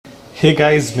Hey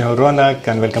guys, मैं हूं रौनक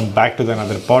and welcome back to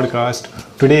another podcast.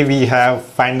 Today we have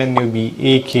Find a Newbie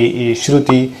aka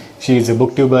Shruti. She is a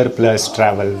booktuber plus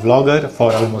travel vlogger for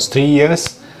almost 3 years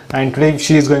and today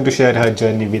she is going to share her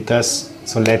journey with us.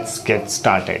 So let's get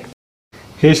started.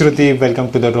 Hey Shruti,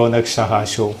 welcome to the Ronak Shaha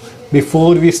show.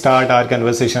 Before we start our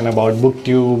conversation about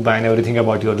booktube and everything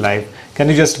about your life, can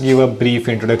you just give a brief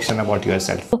introduction about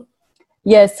yourself?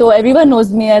 Yes, so everyone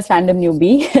knows me as Random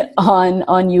Newbie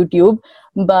on YouTube,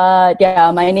 but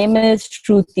yeah, my name is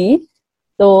Shruti.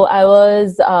 So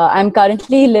I'm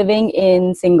currently living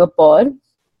in Singapore,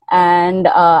 and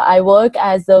I work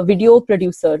as a video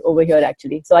producer over here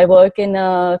actually. So I work in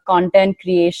a content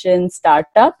creation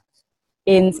startup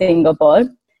in Singapore.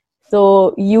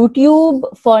 So YouTube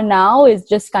for now is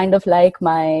just kind of like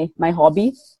my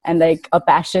hobby and like a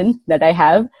passion that I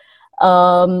have.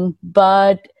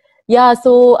 But yeah,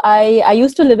 so I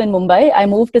used to live in Mumbai. I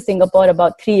moved to Singapore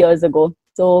about 3 years ago.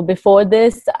 So before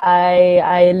this,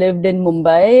 I lived in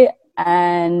Mumbai,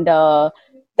 and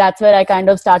that's where I kind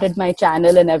of started my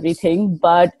channel and everything.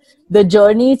 But the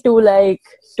journey to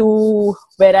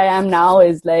where I am now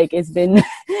is like it's been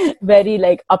very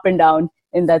like up and down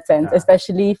in that sense, Yeah.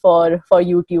 especially for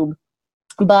YouTube.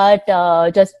 But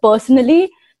just personally,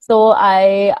 so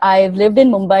I've lived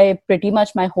in Mumbai pretty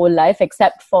much my whole life,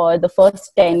 except for the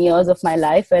first 10 years of my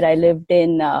life where I lived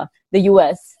in the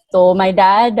US. So my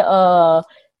dad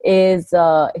is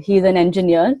he's an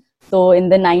engineer. So in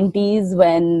the 90s,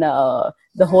 when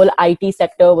the whole IT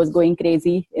sector was going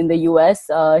crazy in the US,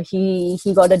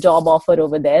 he got a job offer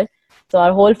over there. So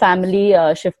our whole family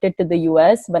shifted to the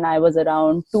US when I was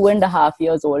around 2.5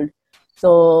 years old.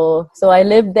 So I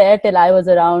lived there till I was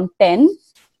around 10,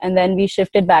 and then we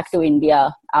shifted back to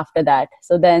India after that.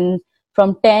 So then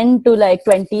from 10 to like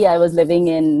 20, I was living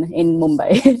in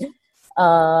Mumbai.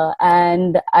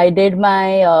 And I did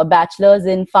my bachelor's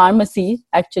in pharmacy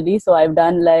actually. So I've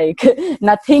done like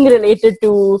nothing related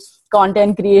to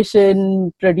content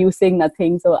creation, producing,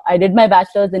 nothing. So I did my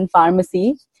bachelor's in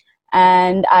pharmacy,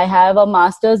 and I have a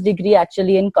master's degree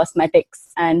actually in cosmetics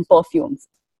and perfumes.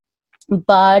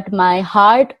 But my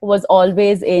heart was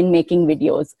always in making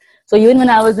videos. So even when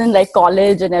I was in like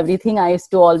college and everything, I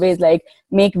used to always like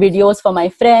make videos for my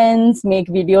friends, make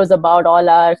videos about all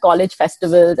our college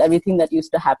festivals, everything that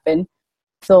used to happen.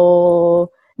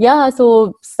 So yeah,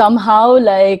 so somehow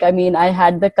like I mean I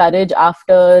had the courage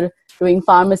after doing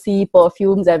pharmacy,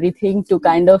 perfumes, everything to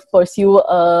kind of pursue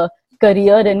a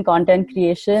career in content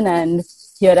creation, and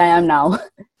here I am now.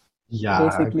 Yeah, I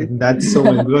Basically. think that's so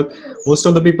much because most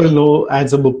of the people know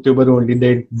as a booktuber only.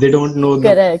 They don't know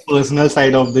the Correct. personal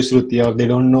side of the Shruti or they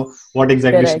don't know what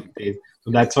exactly Correct. Shruti is.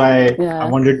 So that's why I Yeah.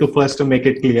 wanted to first to make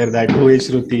it clear that who is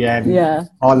Shruti and Yeah.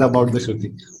 all about the Shruti.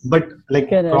 But like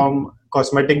Correct. from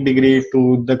cosmetic degree to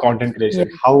the content Yeah.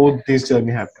 creation, how this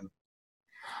journey happened?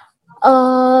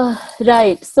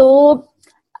 Right. So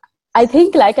I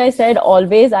think, like I said,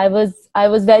 always I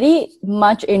was very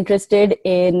much interested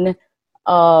in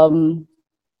um,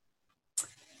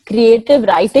 creative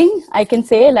writing, I can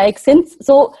say. Like since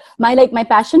so my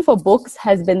passion for books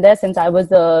has been there since I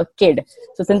was a kid.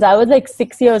 So since I was like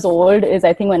 6 years old is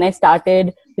I think when I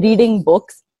started reading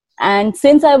books. And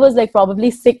since I was like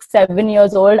probably 6 7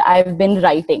 years old, I've been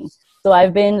writing. So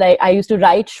I've been like I used to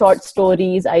write short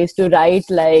stories. I used to write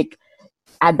like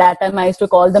at that time I used to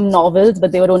call them novels,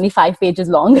 but they were only 5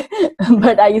 pages long.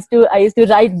 But I used to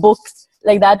write books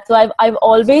like that. So I've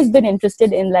always been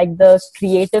interested in like the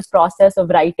creative process of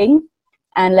writing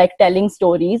and like telling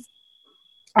stories.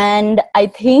 And I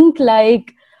think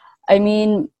like I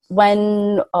mean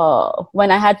when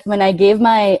I gave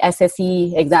my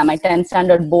SSE exam, my 10th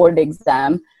standard board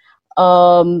exam,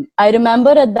 I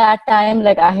remember at that time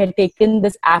like I had taken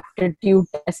this aptitude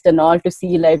test and all to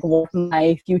see like what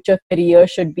my future career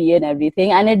should be and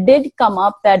everything, and it did come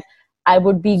up that I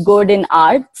would be good in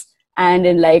arts and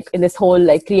in like in this whole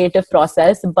like creative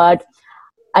process. But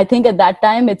I think at that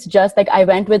time it's just like I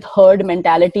went with herd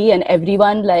mentality, and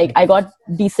everyone like I got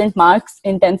decent marks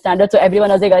in 10th standard, so everyone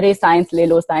was like, "Arey, science le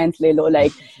lo."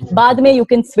 Like, baad mein you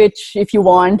can switch if you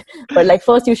want, but like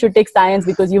first you should take science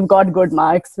because you've got good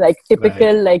marks. Like Right.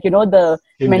 typical, like the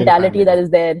Indian mentality that family. is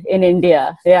there in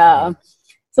India. Yeah. Right.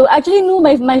 So actually, no,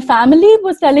 my family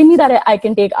was telling me that I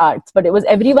can take arts, but it was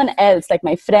everyone else, like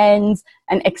my friends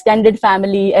and extended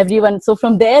family, everyone. So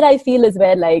from there, I feel is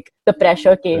where like the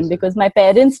pressure came, Pressure. because my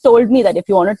parents told me that if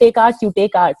you want to take arts, you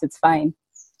take arts, it's fine.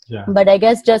 Yeah. But I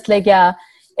guess just like, yeah,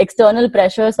 external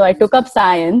pressure. So I took up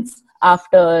science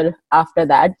after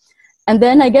that. And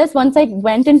then I guess once I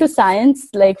went into science,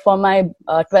 like for my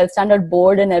 12th standard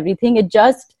board and everything, it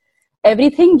just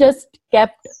everything just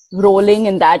kept rolling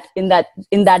in that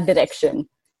direction.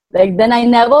 Like, then I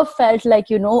never felt like,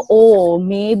 oh,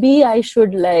 maybe I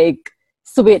should like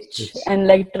switch and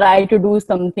like try to do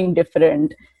something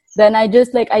different. Then I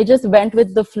just went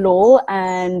with the flow,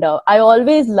 and I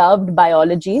always loved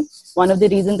biology. One of the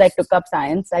reasons I took up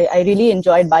science, I really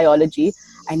enjoyed biology.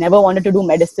 I never wanted to do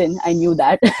medicine. I knew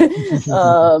that.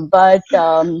 But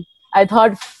I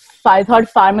thought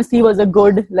pharmacy was a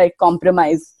good like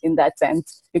compromise in that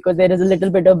sense, because there is a little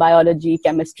bit of biology,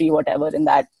 chemistry, whatever in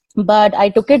that. But I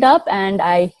took it up and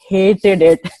I hated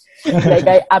it. Like,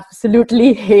 I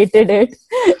absolutely hated it.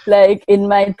 Like, in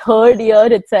my third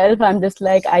year itself, I'm just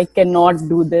like, I cannot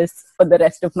do this for the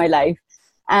rest of my life.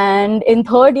 And in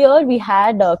third year, we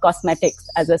had cosmetics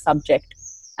as a subject.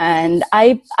 And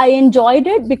I enjoyed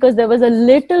it because there was a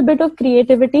little bit of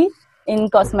creativity in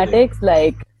cosmetics,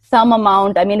 like some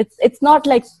amount. I mean, it's not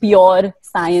like pure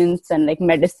science and like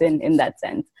medicine in that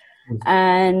sense.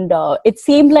 And it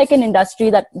seemed like an industry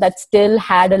that still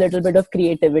had a little bit of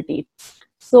creativity.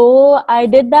 So I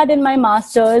did that in my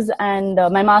master's, and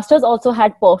my master's also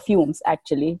had perfumes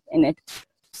actually in it.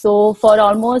 So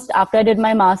after I did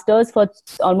my master's, for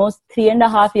almost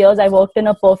 3.5 years, I worked in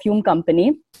a perfume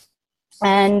company.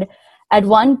 And at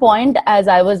one point, as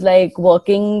I was like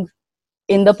working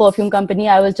in the perfume company,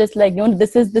 I was just like,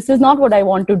 this is not what I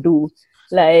want to do.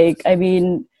 Like, I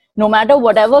mean, no matter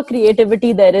whatever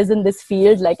creativity there is in this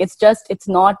field, like, it's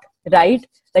not right.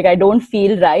 Like, I don't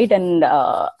feel right. And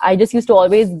I just used to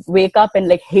always wake up and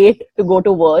like hate to go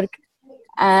to work.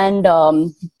 And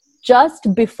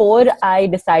just before I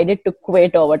decided to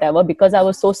quit or whatever, because I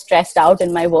was so stressed out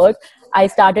in my work, I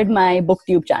started my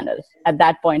BookTube channel at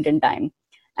that point in time.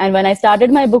 And when I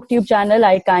started my BookTube channel,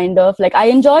 I kind of like, I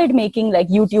enjoyed making like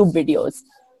YouTube videos.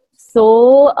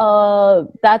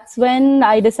 So that's when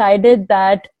I decided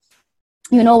that,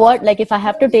 you know what, like, if I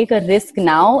have to take a risk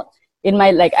now in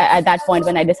my, like, at that point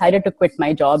when I decided to quit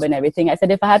my job and everything, I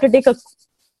said, if I have to take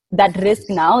that risk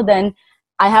now, then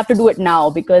I have to do it now,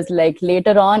 because like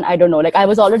later on, I don't know, like, I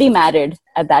was already married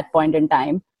at that point in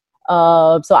time.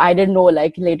 So I didn't know,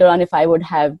 like, later on, if I would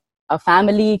have a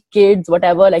family, kids,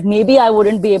 whatever, like, maybe I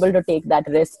wouldn't be able to take that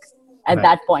risk at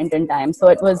that point in time. So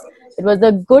it was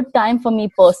a good time for me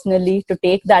personally to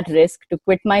take that risk, to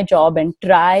quit my job and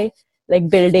try like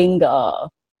building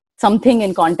something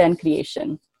in content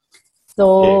creation.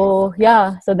 So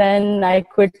so then I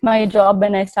quit my job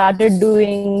and I started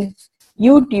doing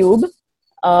YouTube.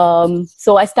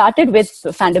 So I started with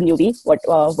Fandom Newbie,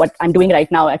 what I'm doing right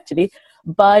now actually.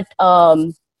 But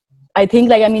I think,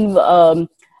 like, I mean,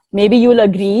 maybe you'll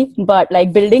agree, but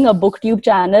like building a BookTube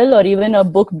channel or even a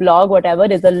book blog, whatever,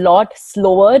 is a lot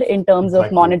slower in terms of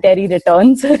monetary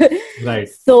returns. Right.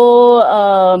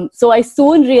 So, so I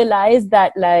soon realized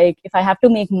that, like, if I have to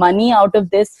make money out of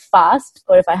this fast,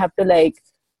 or if I have to like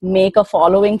make a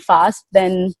following fast,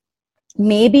 then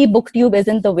maybe BookTube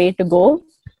isn't the way to go.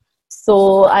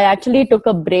 So I actually took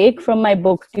a break from my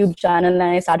BookTube channel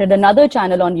and I started another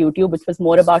channel on YouTube, which was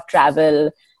more about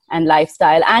travel and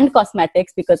lifestyle and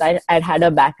cosmetics, because I'd had a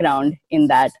background in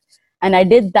that. And I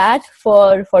did that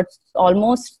for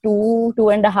almost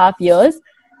 2.5 years.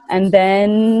 And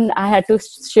then I had to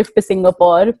shift to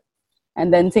Singapore.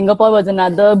 And then Singapore was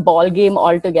another ball game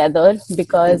altogether,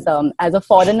 because as a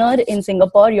foreigner in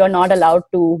Singapore, you're not allowed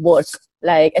to work.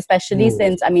 Like, especially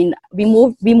since, I mean, we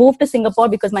moved to Singapore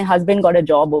because my husband got a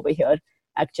job over here,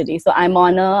 actually. So I'm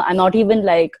not even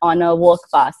like on a work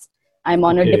pass. I'm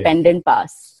on a dependent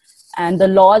pass. And the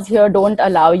laws here don't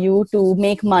allow you to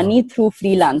make money through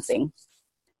freelancing.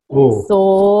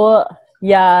 So,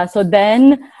 yeah. So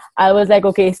then I was like,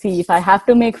 okay, see, if I have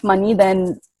to make money,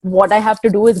 then what I have to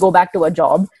do is go back to a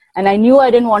job. And I knew I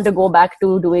didn't want to go back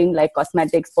to doing like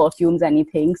cosmetics, perfumes,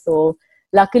 anything. So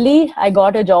luckily, I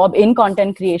got a job in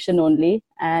content creation only.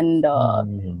 And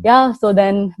so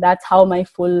then that's how my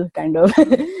full kind of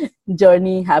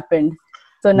journey happened.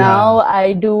 So now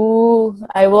I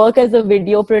work as a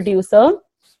video producer,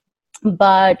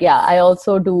 but I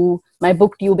also do my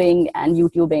booktubing and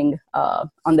YouTubing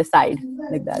on the side,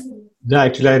 like that. Yeah,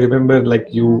 actually, I remember like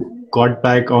you got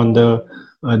back on the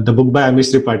book by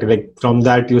Amish Tripathi. Like from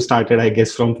that, you started, I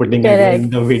guess, from putting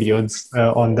in the videos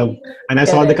on the. And I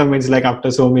saw the comments like, after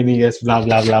so many years, blah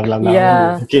blah blah blah blah.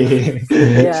 Yeah. Okay,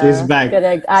 she's back.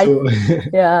 Correct.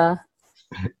 So,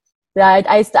 Right.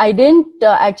 I didn't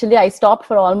actually. I stopped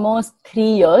for almost 3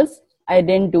 years. I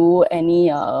didn't do any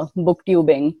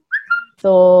booktubing.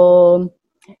 So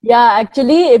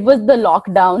actually, it was the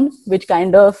lockdown which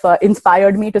kind of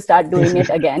inspired me to start doing it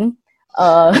again.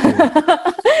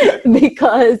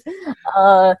 Because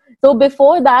so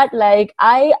before that, like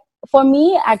I for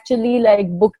me, actually, like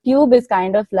booktube is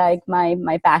kind of like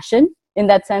my passion, in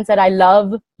that sense that I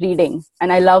love reading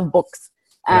and I love books.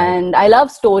 Right. And I love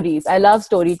stories. I love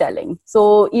storytelling.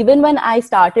 So even when I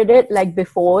started it, like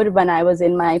before, when I was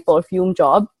in my perfume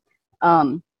job,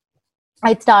 um,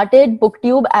 I started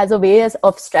booktube as a way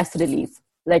of stress release.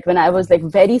 Like when I was like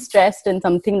very stressed and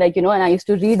something, like, and I used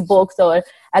to read books, or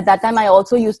at that time I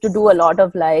also used to do a lot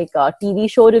of like TV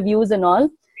show reviews and all.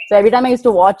 So every time I used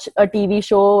to watch a TV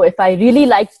show, if I really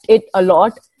liked it a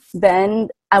lot, then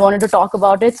I wanted to talk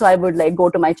about it. So I would like go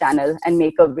to my channel and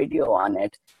make a video on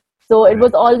it. So it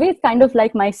was always kind of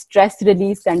like my stress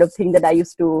release kind of thing that I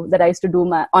used to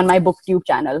do on my booktube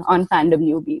channel on Fandom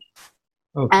Newbie.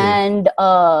 Okay. And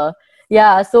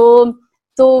yeah, so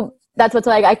that's what's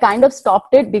like I kind of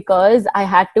stopped it because I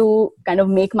had to kind of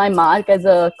make my mark as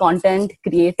a content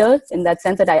creator, in that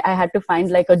sense that I had to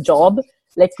find like a job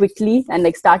like quickly and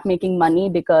like start making money,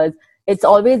 because it's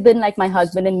always been like my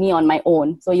husband and me on my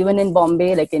own. So even in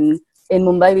Bombay, like in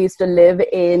Mumbai, we used to live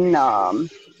in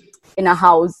a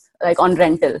house like on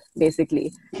rental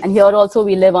basically, and here also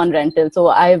we live on rental. So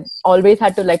I've always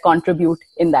had to like contribute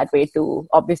in that way to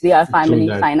obviously our family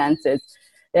finances.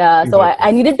 Yeah, so exactly.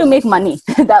 I needed to make money.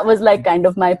 That was like kind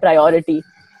of my priority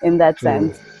in that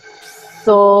sense.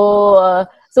 So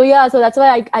yeah, so that's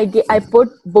why I put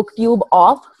booktube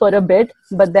off for a bit,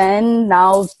 but then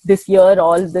now this year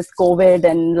all this COVID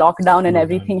and lockdown and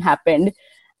everything happened,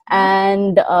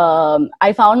 and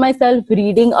I found myself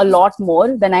reading a lot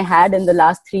more than I had in the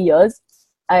last 3 years,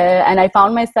 and I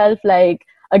found myself like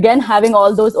again having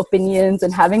all those opinions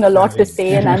and having a lot to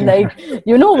say, and I'm like,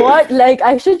 you know what, like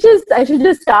I should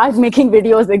just start making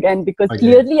videos again, because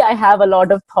clearly I have a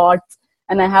lot of thoughts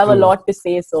and I have a lot to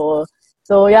say. So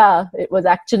yeah, it was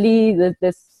actually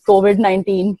this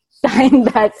COVID-19 time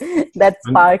that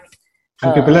sparked.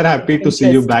 And people are happy to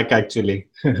see you back, actually.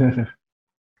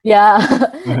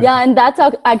 Yeah. Yeah, and that's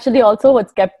actually also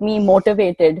what's kept me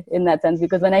motivated in that sense,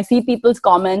 because when I see people's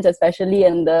comments, especially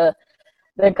in the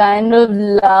kind of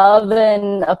love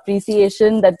and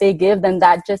appreciation that they give, then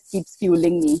that just keeps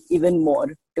fueling me even more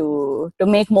to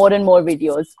make more and more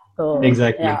videos. So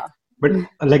exactly. Yeah. But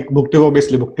like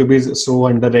booktube is so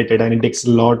underrated, and it takes a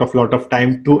lot of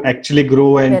time to actually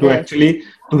grow and to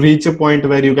reach a point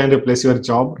where you can replace your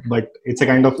job. But it's a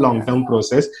kind of long-term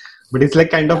process. But it's like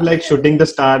kind of like shooting the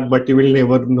star, but you will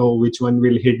never know which one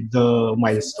will hit the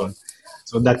milestone.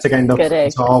 So that's a kind of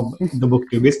job the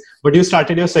booktube is. But you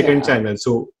started your second channel.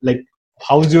 So like,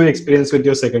 how's your experience with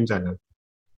your second channel?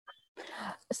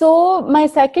 So my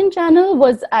second channel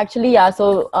was actually,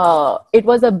 it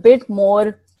was a bit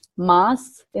more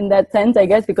mass in that sense, I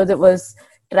guess, because it was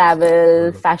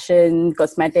travel, fashion,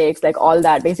 cosmetics, like all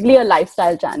that, basically a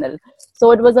lifestyle channel.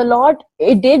 So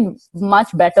it did much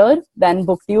better than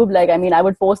booktube. Like, I mean, I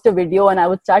would post a video and I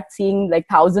would start seeing like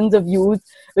thousands of views,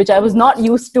 which I was not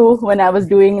used to when I was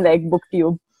doing like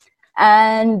booktube.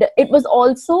 And it was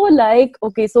also like,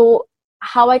 okay, so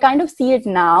how I kind of see it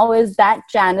now is that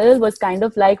channel was kind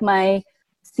of like my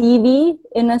CV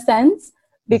in a sense,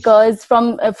 because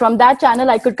from that channel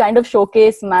I could kind of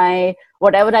showcase my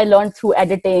whatever I learned through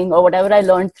editing, or whatever I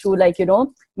learned through like,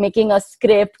 making a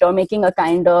script or making a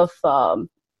kind of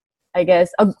I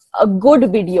guess a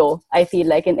good video, I feel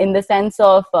like, in the sense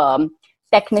of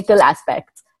technical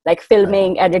aspects like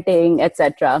filming, editing,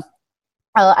 etc.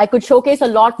 I could showcase a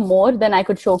lot more than I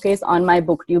could showcase on my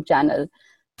booktube channel.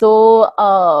 So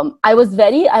I was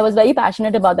very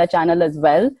passionate about that channel as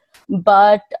well.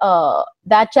 But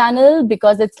that channel,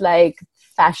 because it's like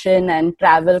fashion and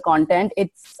travel content,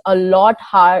 it's a lot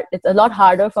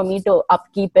harder for me to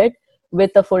upkeep it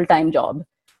with a full-time job.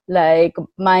 Like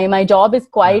my job is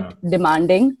quite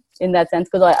demanding in that sense,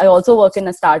 because I also work in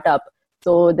a startup.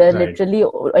 So there are literally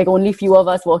like only few of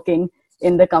us working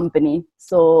in the company.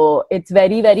 So it's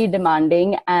very, very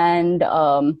demanding. And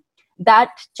that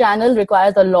channel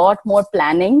requires a lot more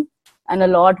planning and a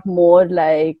lot more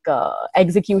like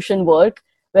execution work.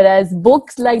 Whereas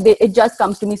books, like it just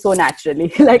comes to me so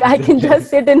naturally. Like I can just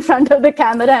sit in front of the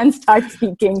camera and start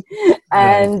speaking.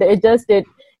 And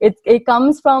it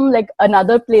comes from like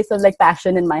another place of like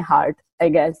passion in my heart, I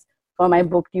guess, for my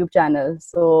booktube channel.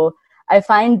 So I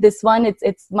find this one,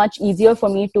 it's much easier for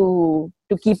me to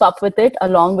keep up with it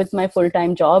along with my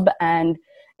full-time job. And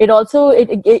it also,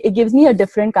 it gives me a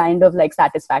different kind of like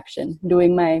satisfaction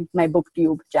doing my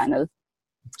booktube channel.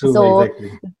 True, so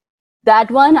exactly.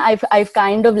 That one, I've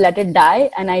kind of let it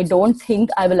die, and I don't think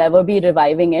I will ever be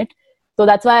reviving it. So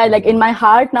that's why like in my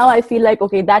heart now, I feel like,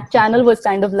 okay, that channel was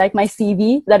kind of like my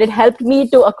CV, that it helped me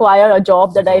to acquire a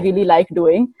job that I really like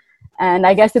doing. And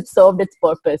I guess it served its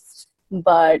purpose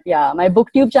But yeah, my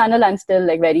booktube channel, I'm still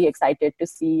like very excited to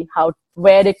see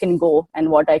where it can go and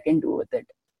what I can do with it.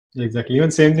 Exactly.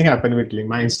 Even same thing happened with me.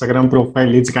 My Instagram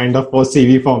profile is kind of a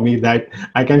CV for me that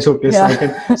I can showcase. Yeah. I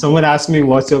can. Someone asks me,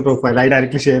 "What's your profile?" I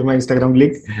directly share my Instagram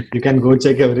link. You can go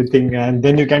check everything, and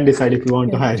then you can decide if you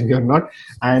want to hire me or not.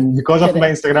 And because of my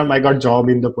Correct. Instagram, I got job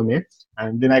in the Pune,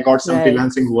 and then I got some Right.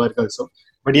 freelancing work also.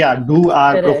 But yeah, do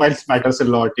our Correct. profiles matters a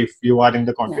lot if you are in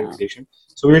the content Yeah. creation.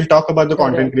 So we'll talk about the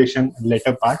content Correct. creation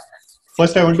later part.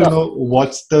 First, I want to Sure. know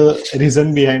what's the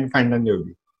reason behind Fandom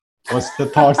Yogi. What's the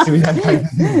thoughts behind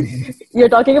Fandom Yogi? You're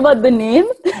talking about the name?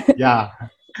 Yeah.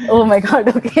 Oh my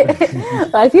God. Okay.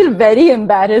 I feel very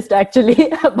embarrassed actually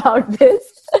about this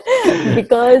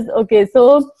because, okay,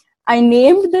 so I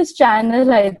named this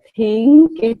channel, I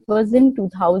think it was in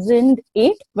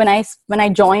 2008 when I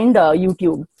joined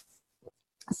YouTube.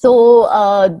 So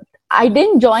I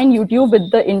didn't join YouTube with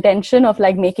the intention of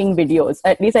like making videos.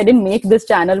 At least I didn't make this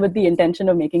channel with the intention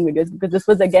of making videos, because this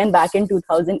was again back in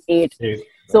 2008.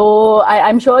 So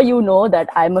I'm sure you know that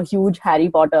I'm a huge Harry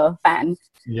Potter fan.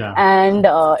 Yeah. And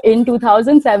in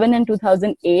 2007 and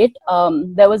 2008,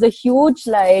 there was a huge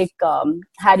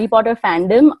Harry Potter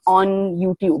fandom on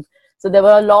YouTube. So there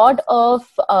were a lot of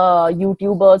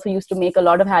YouTubers who used to make a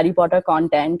lot of Harry Potter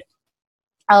content,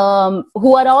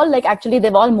 who are all like, actually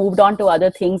they've all moved on to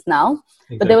other things now.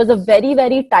 Exactly. But there was a very,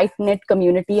 very tight-knit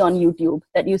community on YouTube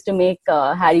that used to make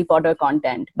Harry Potter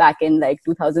content back in like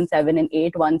 2007 and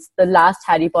 8, once the last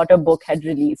Harry Potter book had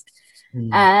released.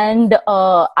 And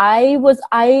I was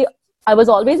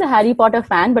always a Harry Potter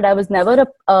fan, but I was never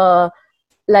a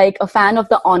fan of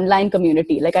the online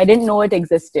community. Like I didn't know it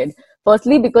existed.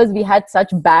 Firstly, because we had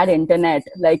such bad internet,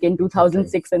 like in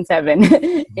 2006 and 7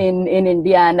 in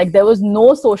India, and like there was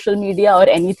no social media or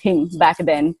anything back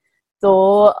then.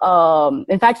 So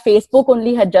in fact, Facebook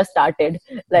only had just started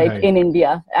in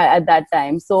India at that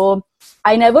time. So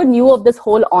I never knew of this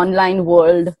whole online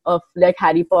world of like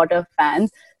Harry Potter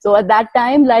fans. So at that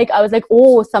time, like I was like,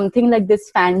 oh, something like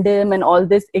this fandom and all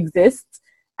this exists.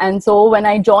 And so when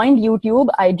I joined YouTube,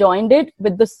 I joined it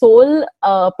with the sole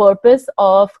purpose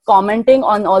of commenting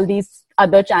on all these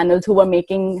other channels who were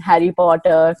making Harry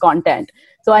Potter content.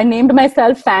 So I named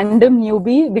myself Fandom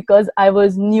Newbie because I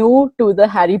was new to the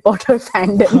Harry Potter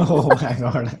fandom. Oh my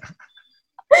God.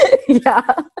 Yeah.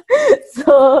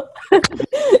 So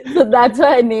that's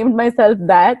why I named myself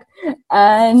that.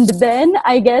 And then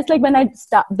I guess like when I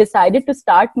decided to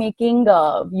start making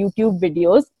YouTube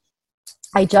videos,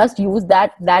 I just used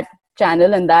that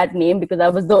channel and that name because I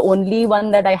was the only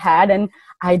one that I had, and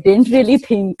I didn't really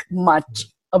think much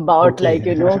about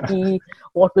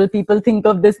what will people think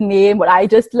of this name. But I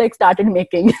just like started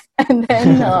making, and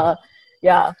then I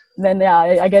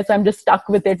guess I'm just stuck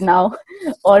with it now,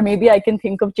 or maybe I can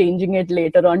think of changing it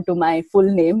later on to my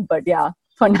full name. But yeah,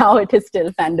 for now it is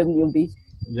still Fandom Newbie.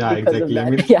 Yeah, exactly. I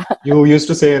mean, you used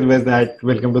to say always that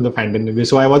welcome to the Fandom Newbie.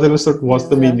 So I was always thought, what's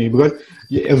the meaning? Because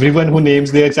everyone who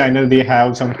names their channel, they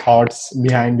have some thoughts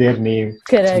behind their name.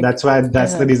 Correct. So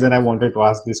that's the reason I wanted to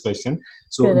ask this question.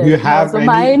 So Correct. do you have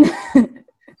any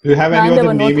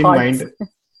other name in mind?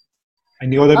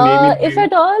 Any other name in mind? If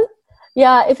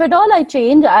at all I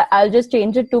change, I'll just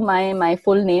change it to my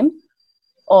full name,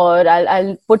 or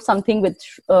I'll put something with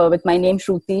my name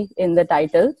Shruti in the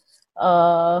title.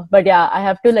 But yeah, I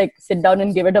have to like sit down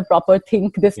and give it a proper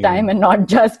think this time, and not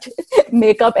just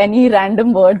make up any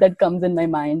random word that comes in my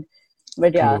mind.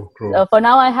 But yeah, true. For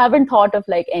now I haven't thought of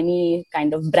like any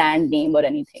kind of brand name or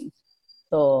anything.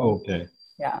 So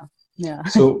yeah.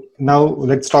 So now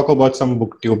let's talk about some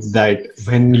booktube. That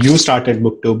when you started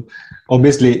booktube,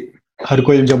 obviously हर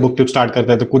कोई जब बुकट्यूब start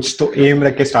करता है तो कुछ तो M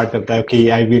रख के start करता है कि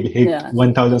I will hit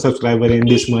 1000 subscriber in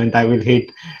this month, I will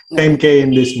hit 10k in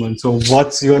this month. So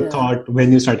what's your thought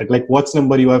when you started? Like what's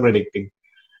number you are predicting?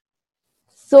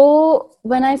 So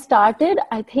when I started,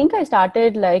 I think I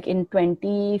started like in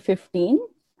 2015.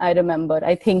 I remember.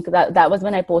 I think that was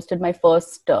when I posted my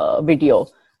first video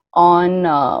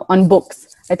on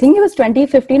books. I think it was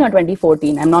 2015 or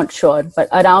 2014. I'm not sure, but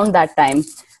around that time,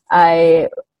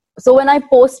 So when I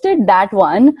posted that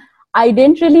one, I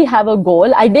didn't really have a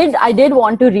goal. I did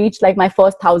want to reach like my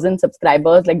first 1,000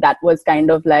 subscribers. Like that was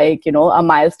kind of like, a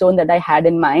milestone that I had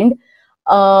in mind.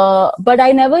 But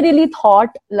I never really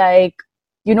thought like,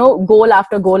 goal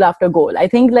after goal after goal. I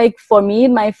think like for me,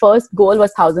 my first goal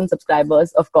was 1,000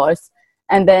 subscribers, of course.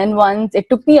 And then once it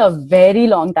took me a very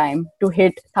long time to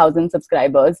hit 1,000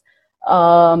 subscribers.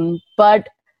 But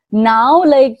now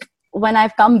like, when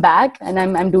I've come back and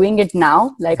I'm doing it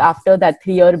now, like after that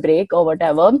 3-year break or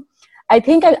whatever, I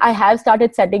think I have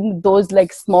started setting those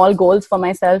like small goals for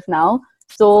myself now.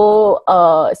 So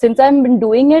since I've been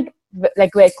doing it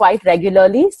like quite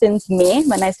regularly since May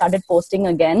when I started posting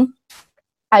again.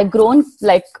 I've grown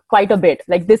like quite a bit.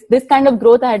 Like this kind of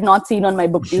growth I had not seen on my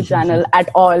BookTube channel at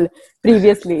all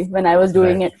previously when I was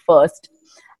doing Right. it first.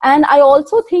 And I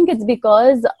also think it's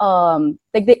because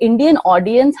like the Indian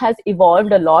audience has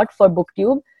evolved a lot for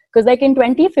BookTube. Because like in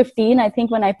 2015, I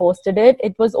think when I posted it,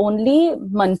 it was only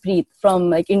Manpreet from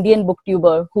like Indian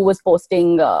BookTuber who was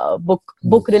posting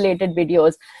book related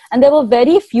videos, and there were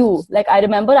very few. Like I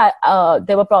remember,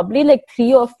 there were probably like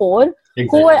 3 or 4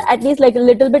 who were Exactly. at least like a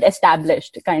little bit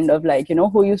established, kind of like, you know,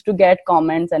 who used to get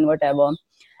comments and whatever.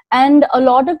 And a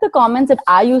lot of the comments that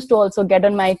I used to also get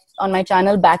on my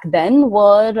channel back then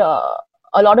were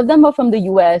a lot of them were from the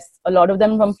US, a lot of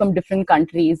them from different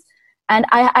countries. And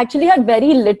I actually had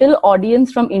very little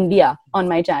audience from India on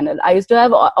my channel. I used to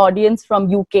have audience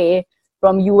from UK,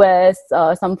 from US,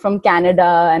 some from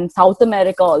Canada and South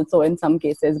America also in some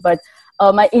cases. But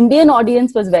my Indian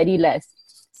audience was very less.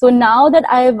 So now that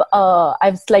I've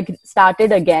like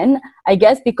started again, I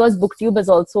guess because BookTube has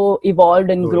also evolved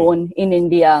and grown in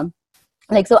India.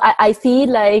 Like, so I see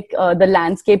like the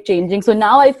landscape changing. So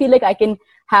now I feel like I can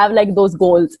have like those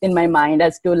goals in my mind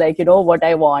as to like, you know, what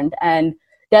I want. And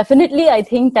definitely, I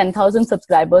think 10,000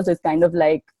 subscribers is kind of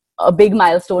like a big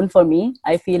milestone for me.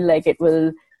 I feel like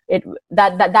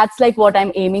that's like what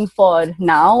I'm aiming for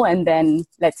now. And then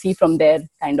let's see from there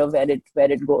kind of where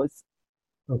it goes.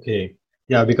 Okay.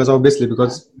 Yeah, because obviously,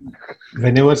 because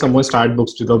whenever someone start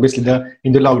books, obviously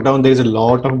in the lockdown there is a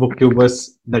lot of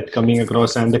booktubers that coming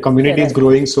across, and the community is Correct.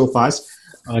 growing so fast.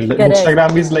 Correct.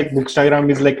 Bookstagram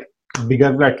is like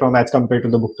bigger platform as compared to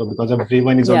the booktube because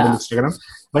everyone is on the Yeah. Bookstagram.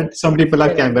 But some people are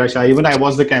Correct. camera shy. Even I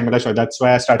was the camera shy. That's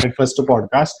why I started first to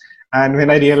podcast. And when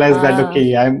I realized that Ah,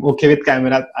 okay, I'm okay with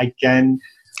camera, I can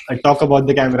talk about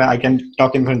the camera, I can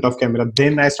talk in front of camera.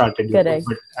 Then I started YouTube. correct.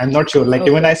 But I'm not sure. Like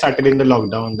even Okay. I started in the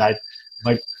lockdown that,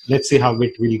 but let's see how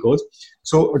it will go.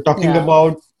 So talking Yeah.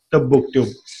 about the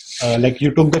booktube, like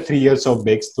you took the 3 years of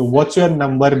breaks. So what's your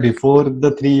number before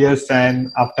the 3 years and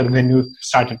after when you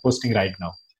started posting right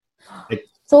now? Like,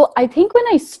 So I think when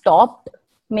I stopped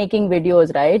making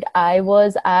videos, right, I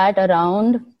was at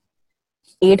around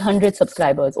 800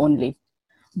 subscribers only.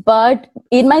 But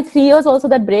in my 3 years also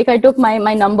that break I took,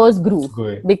 my numbers grew go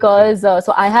ahead. because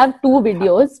so I have 2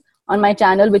 videos on my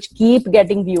channel which keep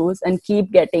getting views and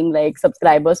keep getting like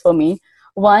subscribers for me.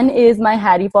 One is my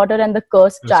Harry Potter and the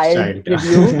Cursed Child Child.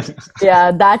 review.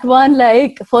 Yeah, that one,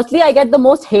 like, firstly I get the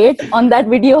most hate on that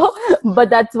video, but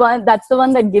that's the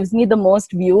one that gives me the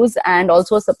most views and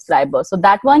also subscribers. So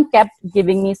that one kept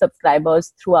giving me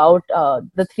subscribers throughout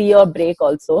the 3-year break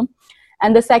also.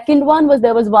 And the second one was,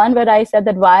 there was one where I said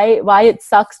that why it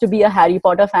sucks to be a Harry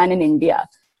Potter fan in India.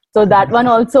 So that one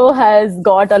also has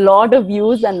got a lot of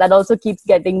views, and that also keeps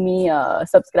getting me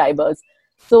subscribers.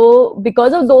 So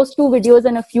because of those 2 videos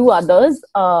and a few others,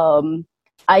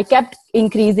 I kept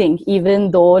increasing,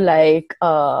 even though like You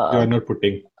are not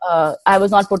putting. I was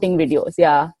not putting videos.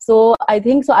 Yeah. So I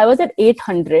think so. I was at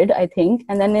 800, I think,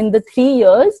 and then in the 3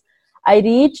 years, I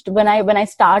reached when I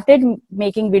started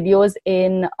making videos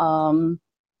in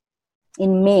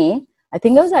May. I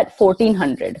think I was at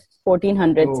 1,400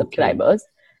 Okay. subscribers,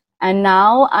 and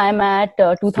now I'm at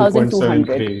 2,200.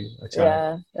 2.73.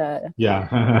 Yeah.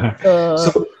 Yeah.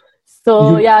 So,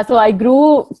 So you, yeah, so I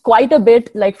grew quite a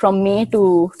bit, like from May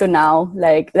to now.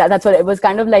 Like that's what it was,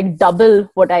 kind of like double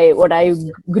what I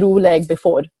grew like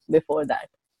before that.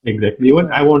 exactly.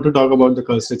 Even I want to talk about the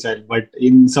Cursed Child, but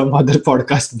in some other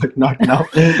podcast, but not now.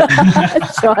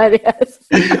 Sure, yes.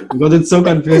 Because it's so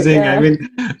confusing. Yeah. I mean,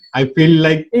 I feel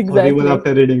like horrible Exactly.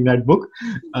 after reading that book.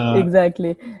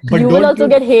 Exactly. But You will don't also you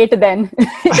get hate then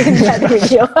in that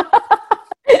video.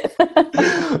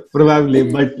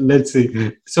 probably? But let's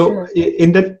see. So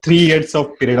in that 3 years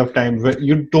of period of time, where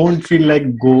you don't feel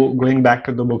like going back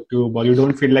to the booktube, or you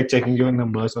don't feel like checking your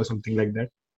numbers or something like that.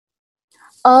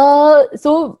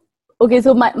 So okay,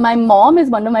 so my mom is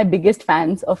one of my biggest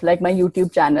fans of like my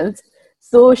YouTube channels.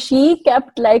 So she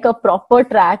kept like a proper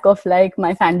track of like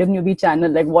my Fandom Newbie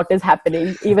channel, like what is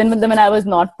happening, even when I was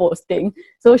not posting.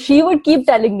 So she would keep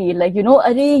telling me like,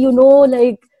 Arey,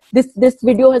 like this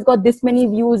video has got this many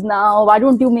views now. Why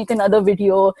don't you make another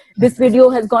video? This video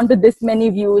has gone to this many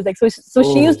views. Like, so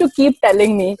she used to keep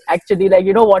telling me actually like,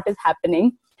 what is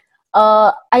happening.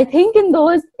 I think in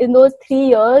those 3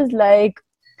 years, like,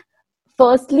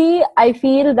 firstly, I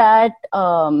feel that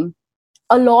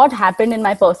a lot happened in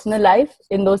my personal life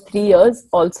in those 3 years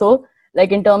also,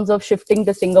 like in terms of shifting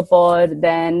to Singapore,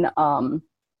 then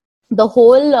the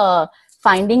whole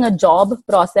finding a job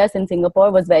process in Singapore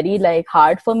was very like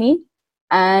hard for me.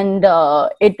 And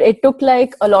it took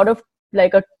like a lot of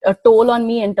a toll on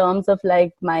me in terms of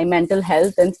like my mental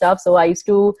health and stuff. So I used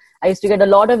to get a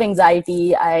lot of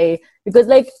anxiety. Because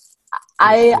like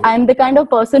I'm the kind of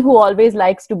person who always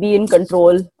likes to be in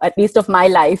control, at least of my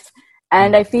life.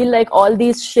 And I feel like all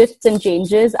these shifts and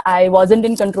changes, I wasn't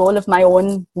in control of my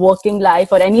own working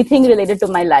life or anything related to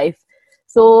my life.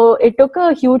 So it took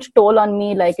a huge toll on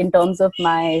me, like in terms of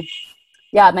my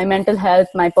mental health,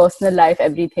 my personal life,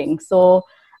 everything. So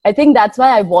I think that's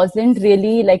why I wasn't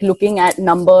really like looking at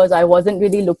numbers. I wasn't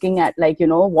really looking at like,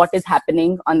 what is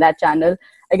happening on that channel.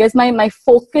 I guess my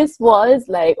focus was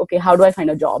like, okay, how do I find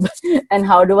a job? And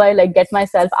how do I like get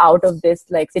myself out of this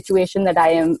like situation that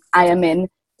I am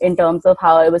in terms of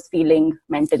how I was feeling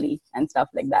mentally and stuff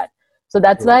like that. So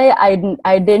that's why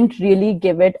I didn't really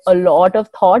give it a lot of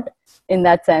thought in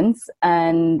that sense.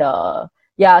 And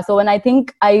so when I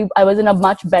think I was in a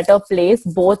much better place,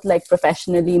 both like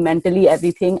professionally, mentally,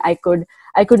 everything, I could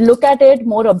look at it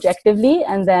more objectively,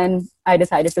 and then I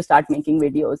decided to start making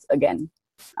videos again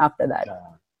after that.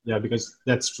 Yeah, because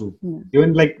that's true.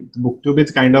 Even like BookTube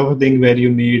is kind of a thing where you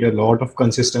need a lot of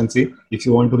consistency if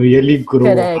you want to really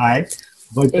grow high.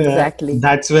 But exactly.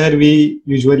 That's where we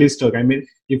usually stuck. I mean,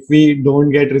 if we don't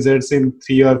get results in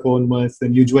 3 or 4 months,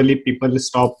 then usually people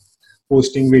stop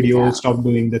posting videos, stop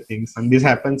doing the things. And this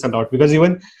happens a lot because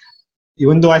even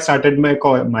though I started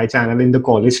my channel in the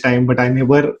college time, but I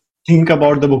never think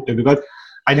about the BookTube because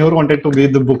I never wanted to be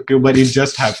the booktuber. It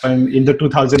just happened in the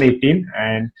 2018,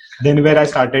 and then where I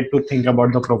started to think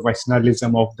about the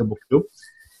professionalism of the BookTube,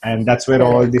 and that's where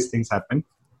all these things happen.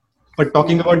 But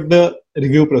talking about the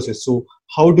review process, so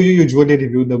how do you usually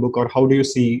review the book, or how do you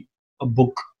see a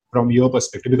book from your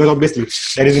perspective? Because obviously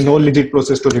there is no legit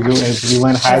process to review.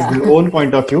 Everyone has their own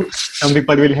point of view. Some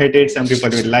people will hate it, some people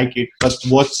will like it. But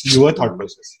what's your thought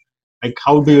process? Like,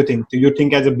 how do you think? Do you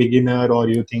think as a beginner, or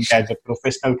you think as a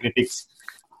professional critic?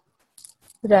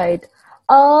 Right.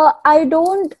 I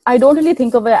don't really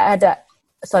think of it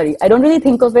I don't really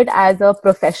think of it as a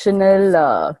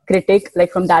professional critic,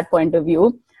 like from that point of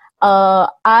view.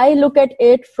 I look at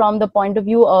it from the point of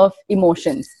view of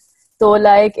emotions. So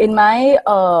like in my,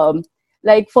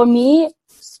 like for me,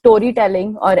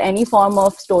 storytelling or any form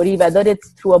of story, whether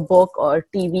it's through a book or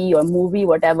TV or movie,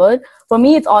 whatever, for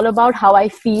me, it's all about how I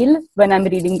feel when I'm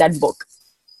reading that book.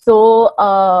 So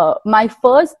my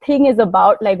first thing is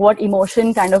about like what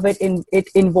emotion kind of it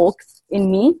invokes in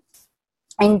me,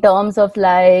 in terms of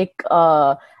like,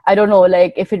 I don't know,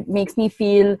 like if it makes me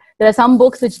feel, there are some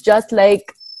books which just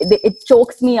like, it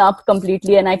chokes me up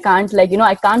completely, and I can't like,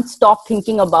 I can't stop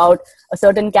thinking about a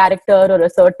certain character or a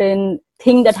certain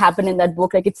thing that happened in that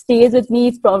book. Like it stays with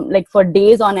me from like for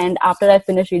days on end after I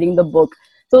finish reading the book.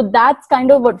 So that's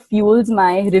kind of what fuels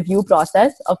my review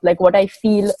process of like what I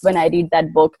feel when I read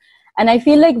that book. And I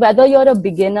feel like whether you're a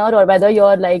beginner or whether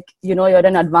you're like, you're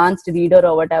an advanced reader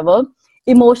or whatever,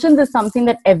 emotions is something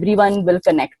that everyone will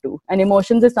connect to, and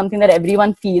emotions is something that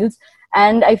everyone feels.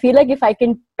 And I feel like if I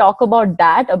can talk about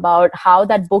that, about how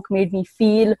that book made me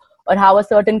feel, or how a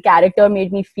certain character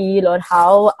made me feel, or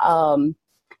how,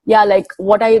 like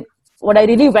what I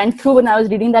really went through when I was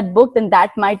reading that book, then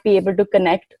that might be able to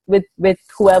connect with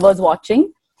whoever's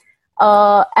watching.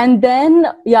 And then,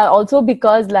 also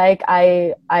because like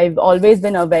I've always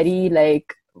been a very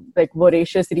like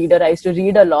voracious reader. I used to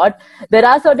read a lot. There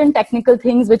are certain technical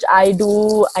things which I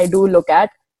do look at.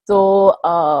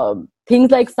 So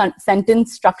things like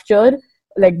sentence structure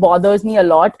like bothers me a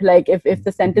lot. Like if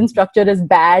the sentence structure is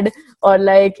bad, or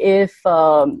like if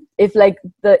like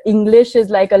the English is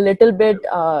like a little bit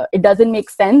it doesn't make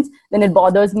sense, then it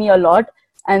bothers me a lot.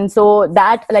 And so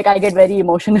that like I get very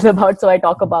emotional about. So I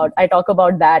talk about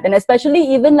that. And especially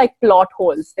even like plot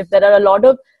holes, if there are a lot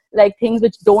of like things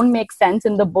which don't make sense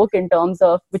in the book, in terms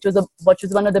of which was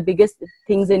one of the biggest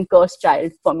things in Cursed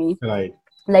Child for me, right?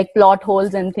 Like plot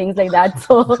holes and things like that.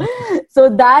 So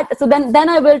then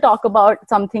I will talk about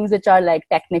some things which are like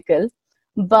technical.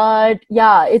 But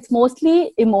it's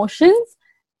mostly emotions.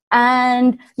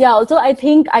 And also I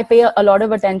think I pay a lot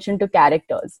of attention to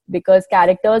characters, because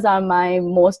characters are my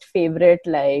most favorite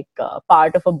like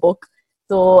part of a book.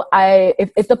 So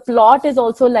if the plot is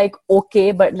also like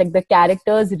okay, but like the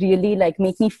characters really like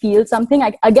make me feel something,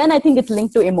 I think it's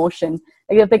linked to emotion.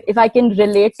 Like if I can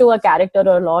relate to a character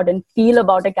a lot and feel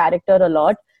about a character a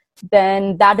lot,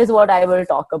 then that is what I will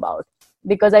talk about.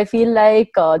 Because I feel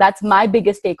like that's my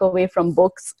biggest takeaway from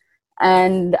books.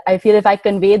 And I feel if I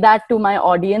convey that to my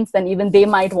audience, then even they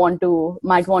might want to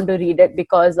read it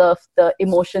because of the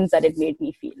emotions that it made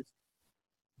me feel.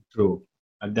 True.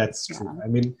 That's true. Yeah. I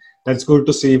mean, that's good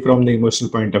to see from the emotional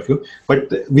point of view.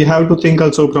 But we have to think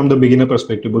also from the beginner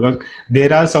perspective, because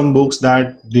there are some books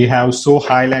that they have so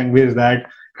high language that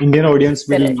Indian audience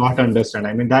will Correct. not understand.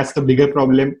 I mean, that's the bigger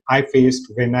problem I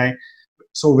faced when I.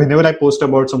 So whenever I post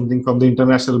about something from the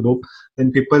international book,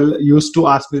 then people used to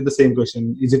ask me the same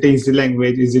question: Is it a easy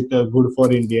language? Is it good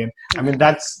for Indian? I mean,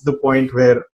 that's the point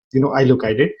where I look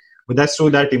at it. But that's true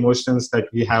that emotions that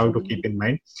we have to keep in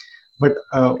mind. But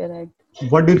Correct.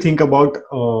 what do you think about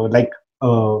what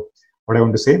I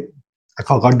want to say? I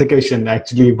forgot the question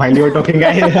actually. While you were talking,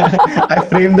 I I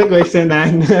framed the question,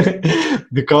 and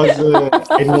because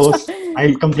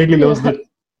I completely lost Yeah.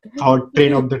 the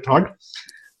train of the thought.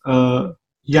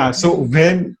 Yeah. So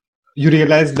when you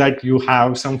realized that you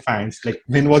have some fans, like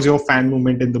when was your fan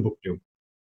moment in the booktube?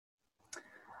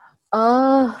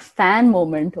 Fan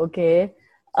moment. Okay.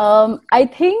 I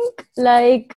think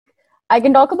like I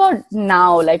can talk about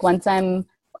now, like once I'm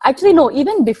actually no,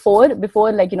 even before,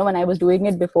 like, when I was doing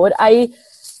it before, I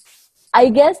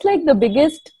guess like the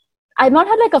biggest, I've not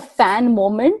had like a fan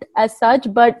moment as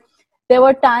such, but there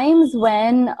were times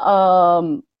when,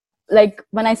 like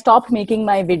when I stopped making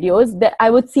my videos, that I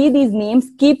would see these names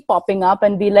keep popping up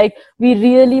and be like, we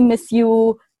really miss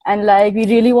you. And like, we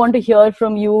really want to hear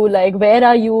from you. Like, where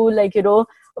are you? Like,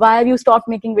 why have you stopped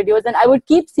making videos? And I would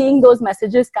keep seeing those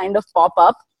messages kind of pop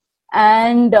up.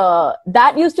 And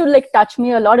that used to like touch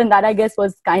me a lot, and that I guess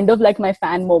was kind of like my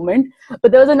fan moment.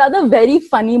 But there was another very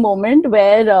funny moment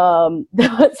where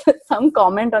there was some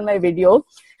comment on my video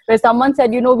where someone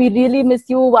said, we really miss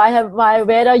you, where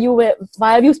are you,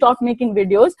 why have you stopped making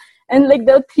videos? And like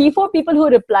there were 3-4 people who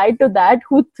replied to that,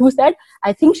 who said,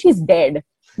 I think she's dead,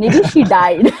 maybe she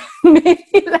died.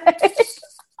 Maybe like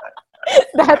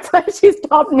that's why she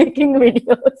stopped making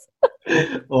videos.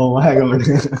 Oh my god!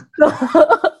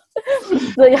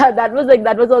 So yeah, that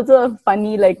was also a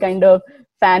funny like kind of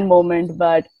fan moment.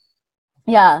 But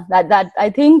yeah, that I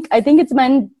think it's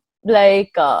meant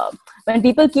like when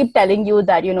people keep telling you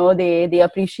that they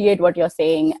appreciate what you're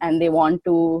saying and they want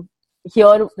to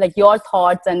hear like your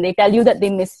thoughts, and they tell you that they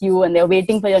miss you and they're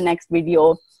waiting for your next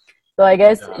video. So I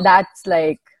guess that's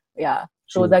like, yeah,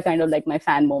 those True. are kind of like my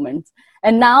fan moments.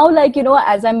 And now, like,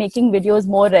 as I'm making videos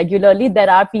more regularly, there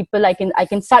are people I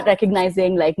can start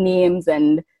recognizing like names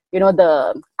and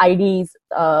the IDs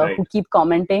Right. who keep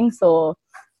commenting. So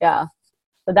yeah,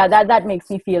 so that makes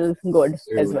me feel good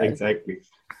as well. Exactly.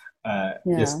 Yes,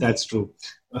 Yeah. that's true.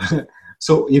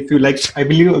 So if you like, I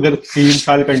believe अगर 3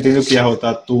 साल continue किया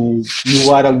होता तो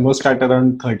you are almost at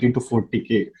around 30 to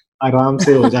 40K आराम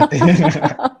से हो जाते हैं.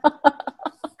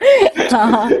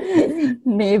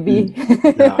 Maybe.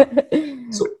 Yeah.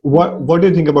 So what do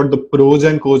you think about the pros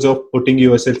and cons of putting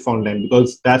yourself online?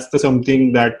 Because that's the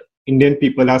something that Indian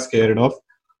people are scared of.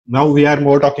 Now we are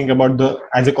more talking about the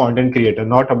as a content creator,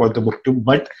 not about the booktube.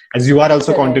 But as you are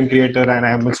also Correct. content creator, and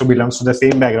I am also belongs to the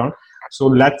same background, so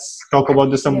let's talk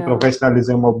about some Yeah.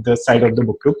 professionalism of the side of the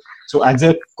booktube. So as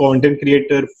a content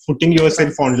creator, putting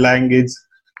yourself online is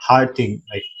hard thing.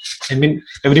 Like, I mean,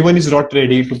 everyone is not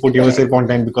ready to put yourself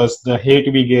online because the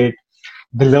hate we get,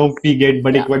 the love we get,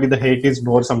 but Yeah. equally the hate is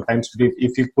more sometimes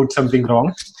if you put something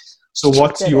wrong. So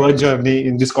what's your Correct. journey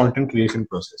in this content creation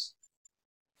process?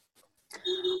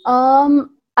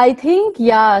 I think,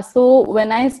 yeah. So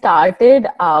when I started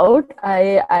out,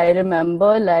 I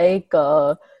remember like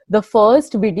the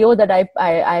first video that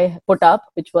I put up,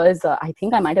 which was I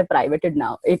think I might have privated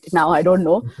now I don't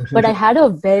know, but I had a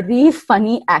very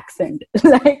funny accent.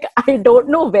 Like I don't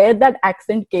know where that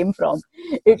accent came from.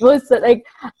 It was like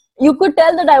you could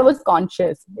tell that I was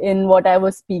conscious in what I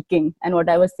was speaking and what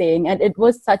I was saying, and it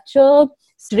was such a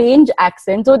strange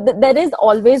accent. So there is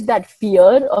always that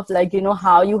fear of like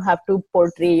how you have to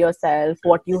portray yourself,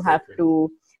 what you have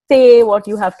to say, what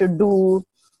you have to do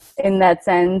in that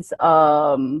sense,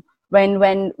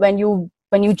 when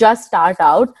you just start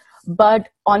out. But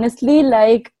honestly,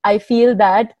 like I feel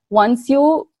that once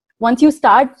you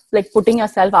start like putting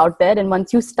yourself out there, and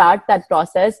once you start that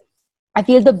process, I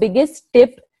feel the biggest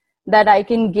tip that I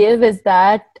can give is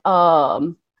that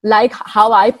like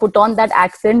how I put on that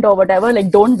accent or whatever,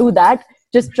 like don't do that.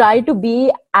 Just try to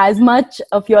be as much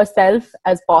of yourself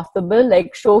as possible.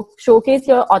 Like showcase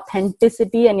your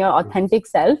authenticity and your authentic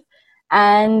self.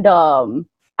 And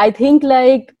I think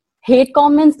like hate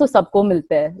comments to sabko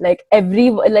milte hai. Like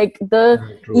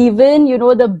even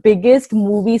the biggest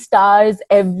movie stars,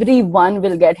 everyone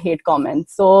will get hate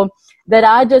comments. So there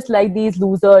are just like these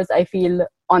losers, I feel,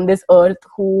 on this earth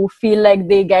who feel like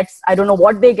they get, I don't know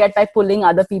what they get by pulling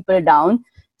other people down.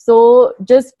 So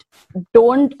just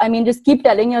just keep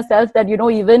telling yourself that,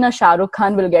 even a Shah Rukh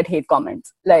Khan will get hate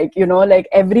comments. Like, like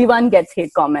everyone gets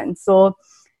hate comments. So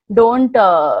don't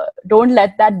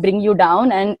let that bring you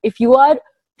down. And if you are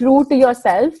true to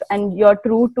yourself and you're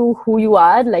true to who you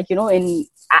are, like, in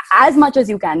as much as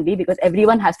you can be, because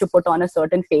everyone has to put on a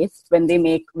certain face when they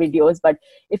make videos. But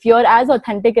if you're as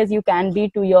authentic as you can be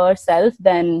to yourself,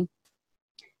 then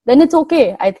it's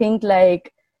okay. I think,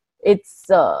 like, it's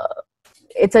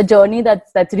a journey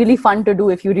that's really fun to do.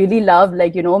 If you really love,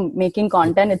 like, making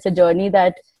content, it's a journey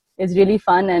that is really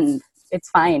fun, and it's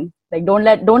fine. Like, don't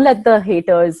let the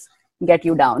haters get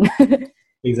you down.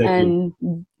 Exactly. And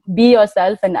be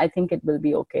yourself, and I think it will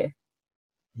be okay.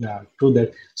 Yeah, true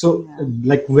that. So,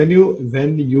 like, when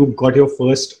you got your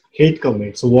first hate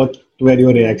comment, so what were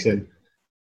your reaction?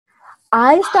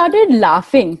 I started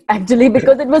laughing, actually,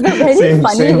 because it was a very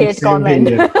funny hate comment.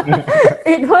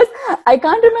 It was, I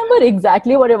can't remember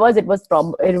exactly what it was. It was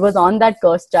on that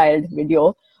Cursed Child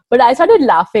video, but I started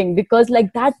laughing because,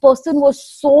 like, that person was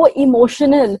so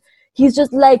emotional. He's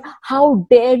just like, how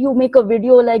dare you make a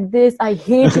video like this? I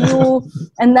hate you.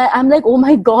 And I'm like, oh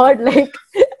my God, like,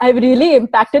 I've really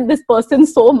impacted this person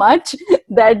so much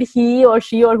that he or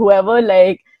she or whoever,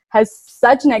 like, has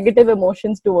such negative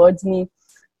emotions towards me.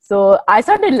 So I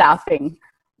started laughing.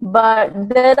 But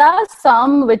there are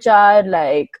some which are,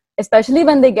 like, especially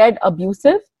when they get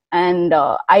abusive, and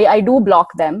I do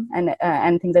block them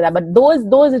and things like that. But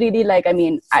those really, like,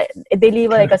 they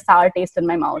leave like a sour taste in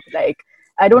my mouth. Like,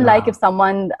 I don't like if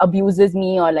someone abuses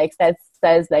me or, like,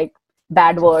 says like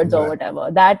bad words or whatever.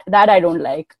 That I don't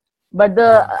like. But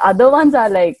the other ones are,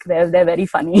 like, they're very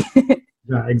funny.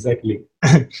 Yeah, exactly.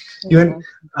 Even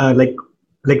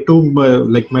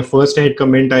like my first hate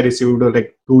comment I received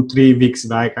like 2-3 weeks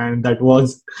back, and that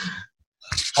was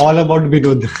all about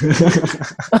Vinod.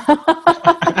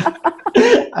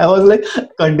 I was like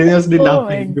continuously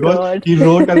laughing because he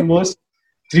wrote almost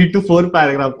 3 to 4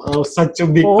 paragraphs. Oh, such a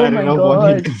big paragraph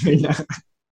on hate comment.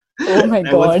 Oh my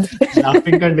God. I was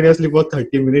laughing continuously for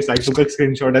 30 minutes. I took a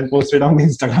screenshot and posted on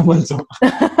Instagram also.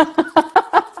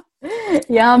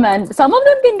 Yeah, man. Some of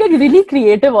them can get really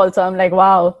creative also. I'm like,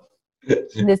 wow,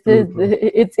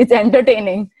 it's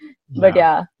entertaining. But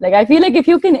yeah, like, I feel like if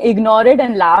you can ignore it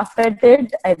and laugh at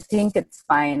it, I think it's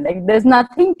fine. Like, there's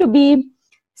nothing to be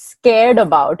scared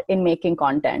about in making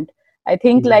content. I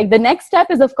think like the next step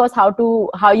is, of course,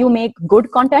 how you make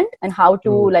good content and how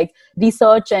to like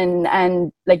research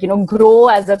and like, grow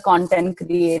as a content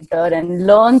creator and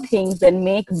learn things and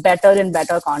make better and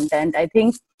better content. I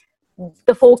think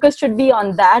the focus should be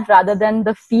on that rather than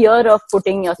the fear of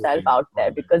putting yourself out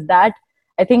there, because that,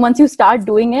 I think once you start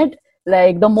doing it,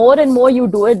 like, the more and more you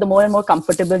do it, the more and more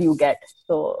comfortable you get.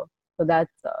 So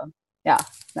that's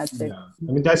that's it.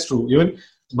 I mean, that's true. Even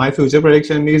my future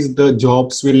prediction is the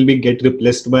jobs will be get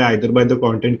replaced by either by the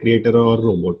content creator or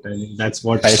robot. I mean, that's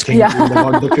what I think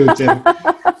about the future.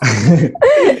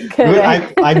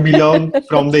 I belong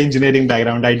from the engineering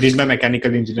background. I did my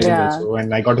mechanical engineering also,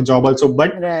 and I got a job also.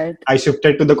 But I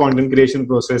shifted to the content creation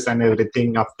process and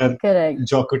everything after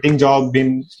quitting job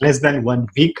in less than 1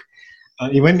 week.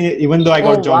 Even though I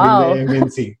got job in the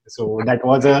MNC, so that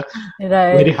was a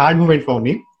very hard moment for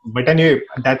me. But anyway,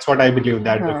 that's what I believe,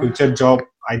 that the future job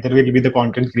either will be the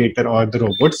content creator or the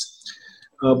robots.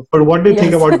 But what do you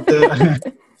think about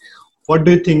the what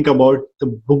do you think about the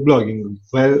book blogging?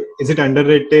 Well, is it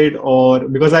underrated, or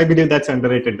because I believe that's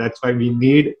underrated? That's why we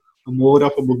need more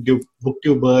of a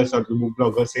booktubers or book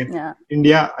bloggers in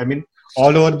India. I mean,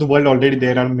 all over the world already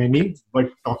there are many,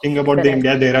 but talking about the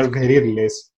India, there are very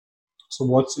less. So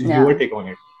what's your take on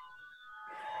it?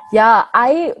 Yeah,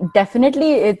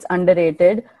 it's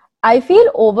underrated. I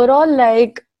feel overall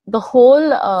like the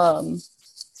whole,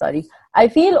 I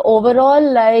feel overall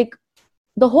like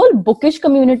the whole bookish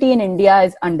community in India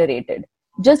is underrated.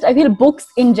 I feel books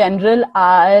in general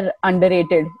are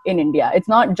underrated in India. It's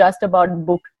not just about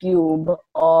BookTube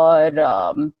or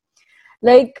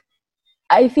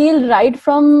I feel right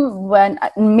from when,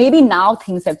 maybe now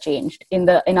things have changed in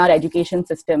our education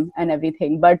system and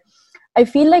everything, but I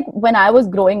feel like when I was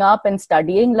growing up and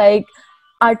studying, like,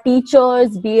 our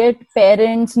teachers, be it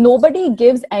parents, nobody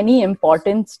gives any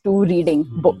importance to reading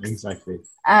books. Exactly.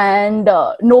 And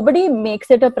nobody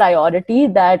makes it a priority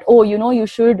that, you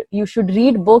should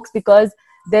read books because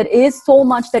there is so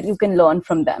much that you can learn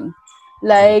from them.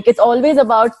 Like, it's always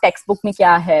about textbook mein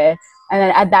kya hai.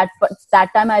 And at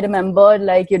that time, I remember,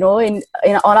 like, in all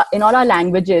our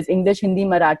languages, English, Hindi,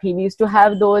 Marathi, we used to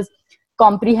have those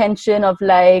comprehension of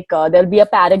like there'll be a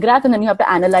paragraph and then you have to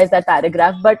analyze that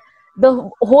paragraph. But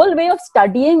the whole way of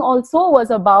studying also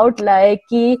was about like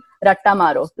ratta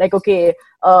maro. Like, okay,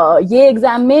 ye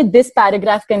exam mein this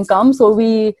paragraph can come, so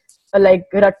we like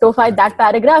rattofy that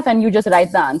paragraph and you just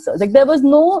write the answers. Like, there was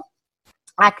no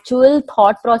actual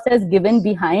thought process given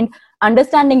behind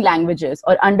understanding languages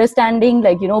or understanding,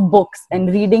 like, books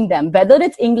and reading them, whether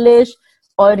it's English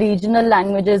or regional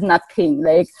languages, nothing.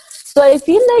 Like, so I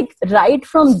feel like right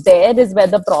from there is where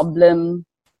the problem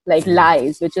like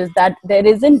lies, which is that there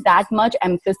isn't that much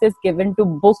emphasis given to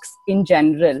books in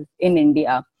general in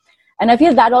India. And I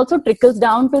feel that also trickles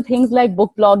down to things like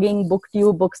book blogging,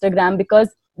 booktube, bookstagram, because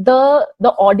the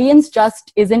audience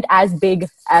just isn't as big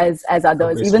as others.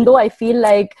 Obviously. Even though I feel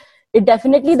like it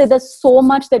definitely, there's so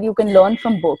much that you can learn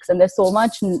from books, and there's so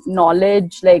much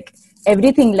knowledge, like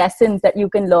everything, lessons that you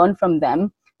can learn from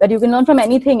them, that you can learn from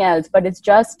anything else. But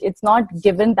it's not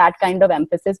given that kind of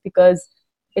emphasis because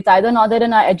it's either not there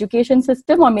in our education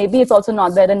system, or maybe it's also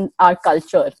not there in our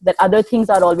culture, that other things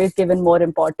are always given more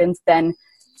importance than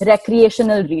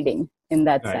recreational reading in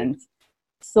that sense.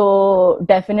 So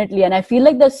definitely, and I feel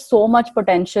like there's so much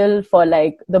potential for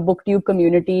like the booktube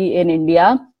community in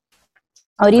India,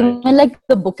 or even like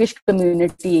the bookish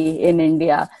community in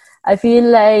India. I feel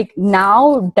like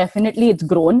now definitely it's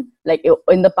grown, like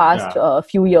in the past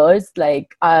few years,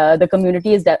 like the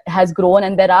community has grown,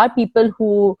 and there are people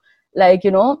who, like,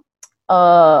 who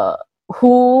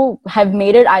have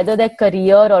made it either their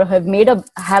career or have made a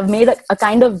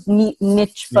kind of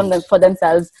niche for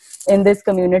themselves in this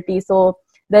community. So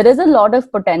there is a lot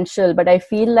of potential, but I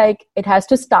feel like it has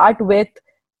to start with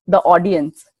the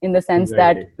audience, in the sense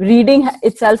that reading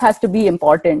itself has to be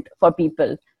important for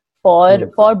people, for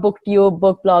booktube,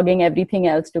 book blogging, everything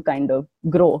else to kind of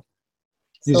grow.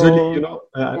 Usually,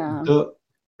 the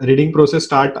reading process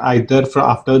start either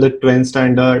after the 12th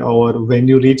standard or when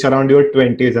you reach around your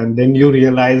 20s, and then you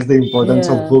realize the importance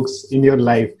of books in your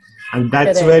life. And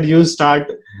that's where you start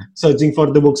searching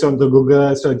for the books on the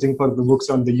Google, searching for the books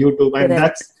on the YouTube. And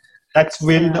that's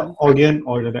when the audience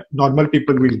or the normal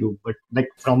people will do. But like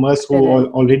from us who are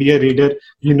already a reader,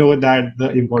 that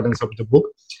the importance of the book.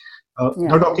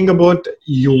 Now talking about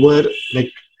your,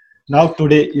 like, now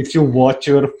today, if you watch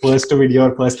your first video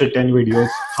or first 10 videos,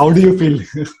 how do you feel?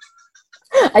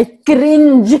 I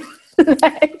cringe.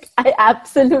 Like, I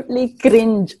absolutely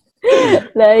cringe.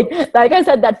 Like I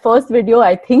said, that first video,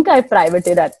 I think I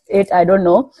privated it. I don't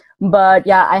know. But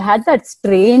yeah, I had that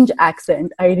strange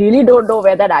accent. I really don't know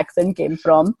where that accent came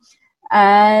from.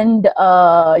 And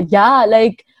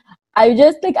like,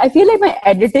 I feel like my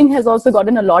editing has also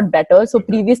gotten a lot better. So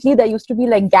previously there used to be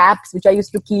like gaps, which I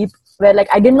used to keep, where like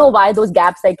I didn't know why those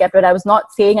gaps I kept, where I was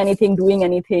not saying anything, doing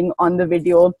anything on the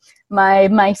video.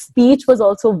 My speech was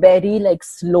also very like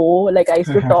slow. Like I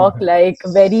used to talk like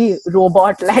very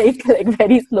robot like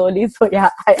very slowly. So yeah,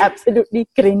 I absolutely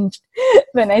cringed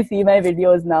when I see my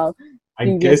videos now.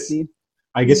 I guess you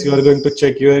are going to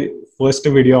check your first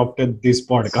video after this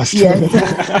podcast.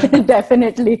 Yes,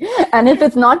 definitely. And if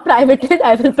it's not privated,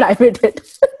 I will private it.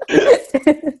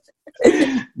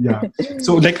 Yeah.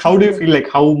 So like, how do you feel like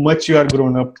how much you are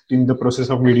grown up in the process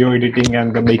of video editing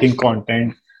and the making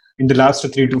content in the last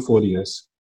 3 to 4 years?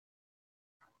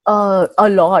 A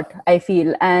lot, I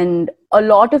feel. And a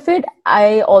lot of it,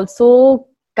 I also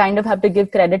kind of have to give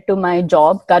credit to my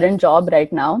current job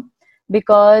right now.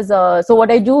 Because so what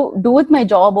I do with my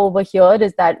job over here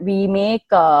is that we make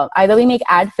either we make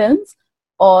ad films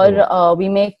or we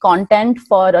make content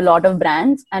for a lot of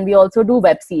brands, and we also do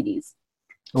web series.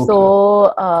 Okay.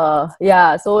 So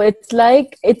so it's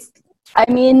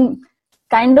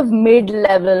kind of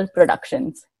mid-level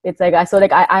productions. It's like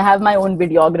I have my own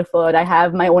videographer, I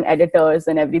have my own editors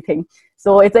and everything.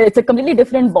 So it's a completely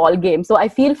different ball game. So I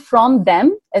feel from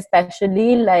them,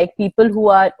 especially like people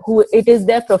who it is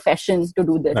their profession to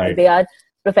do this. Right. They are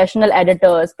professional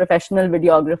editors, professional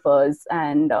videographers,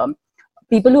 and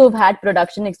people who have had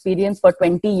production experience for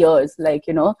 20 years. Like,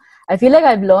 I feel like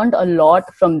I've learned a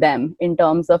lot from them in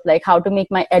terms of like how to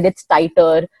make my edits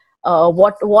tighter,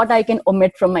 what I can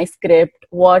omit from my script,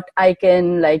 what I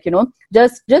can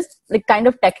just like kind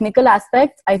of technical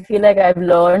aspects. I feel like I've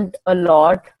learned a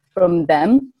lot from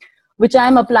them, which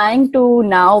I'm applying to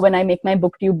now when I make my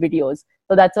booktube videos.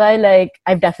 So that's why like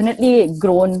I've definitely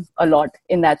grown a lot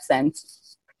in that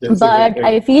sense. But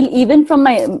I feel even from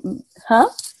my Sorry?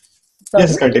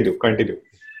 Yes, continue.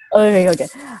 Okay.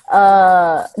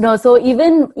 No, so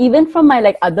even from my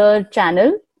like other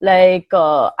channel, like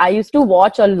I used to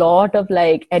watch a lot of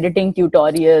like editing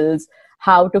tutorials,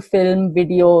 how to film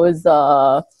videos.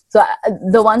 So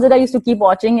the ones that I used to keep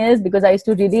watching is because I used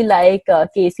to really like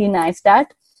Casey Neistat,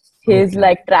 his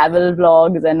like travel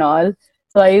vlogs and all.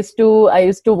 So I used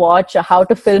to watch how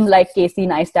to film like Casey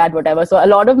Neistat, whatever. So a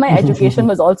lot of my education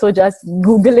was also just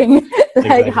Googling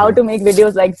like how Exactly. to make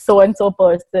videos like so and so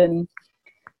person.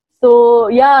 So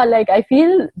yeah, like I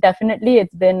feel definitely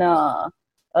it's been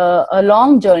a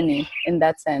long journey in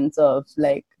that sense of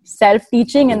like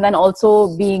self-teaching and then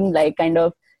also being like kind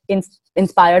of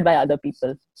inspired by other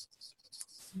people.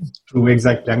 True,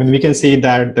 exactly. I mean, we can see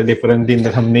that the difference in the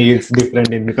thumbnails,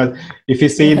 different in because if you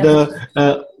see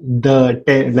the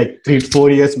 10, like 3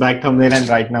 4 years back thumbnail and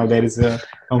right now there is a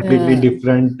completely Yeah,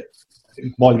 different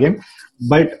ball game.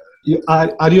 But you a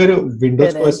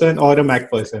Windows correct. person or a Mac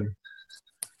person?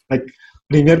 Like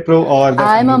Premiere Pro or the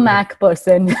I'm a Final Cut? Mac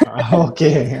person.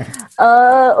 Okay.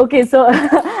 Okay, so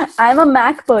I'm a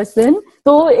Mac person.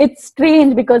 So it's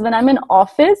strange because when I'm in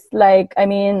office, like I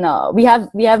mean, we have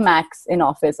Macs in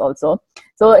office also.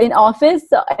 So in office,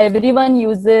 everyone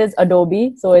uses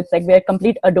Adobe. So it's like we're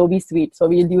complete Adobe suite. So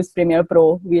we'll use Premiere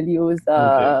Pro. We'll use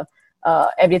Okay.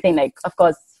 everything like, of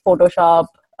course, Photoshop,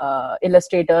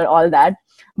 Illustrator, all that.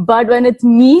 But when it's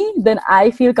me, then I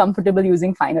feel comfortable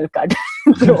using Final Cut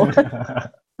Pro.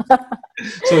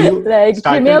 So you Like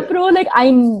Premiere started. Pro, like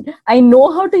I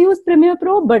know how to use Premiere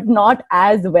Pro, but not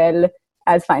as well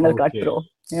as Final Cut Okay. Pro.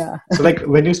 Yeah. So like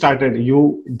when you started,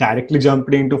 you directly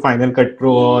jumped into Final Cut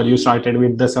Pro, or you started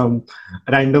with the some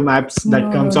random apps that No,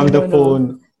 no, comes on no, the no, no.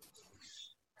 phone.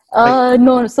 Like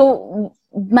No. So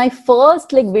my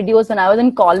first like videos when I was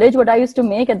in college, what I used to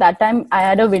make at that time, I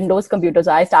had a Windows computer.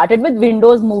 So I started with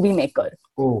Windows Movie Maker.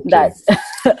 okay, That's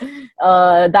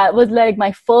that was like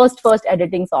my first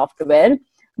editing software.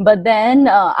 But then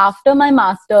after my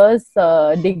master's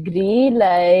degree,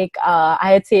 like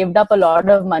I had saved up a lot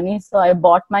of money, so I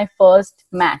bought my first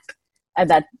Mac at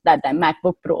that time,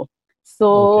 MacBook Pro. So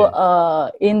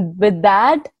okay, in with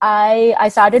that, I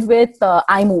started with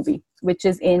iMovie, which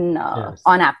is in yes,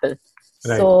 on Apple.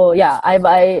 right. So yeah,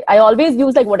 I always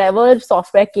use like whatever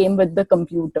software came with the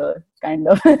computer, kind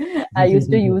of. I used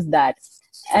to use that.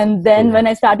 And then Cool. when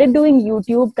I started doing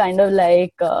YouTube, kind of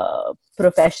like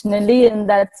professionally in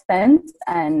that sense,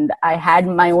 and I had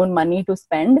my own money to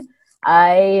spend,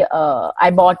 I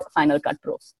bought Final Cut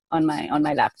Pro on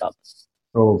my laptop.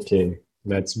 Okay,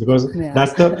 that's because Yeah.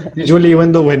 that's the usually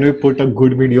even though when we put a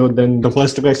good video, then the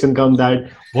first question comes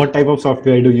that what type of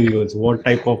software do you use? What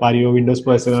type of are you a Windows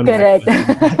person or Mac Correct.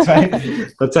 person?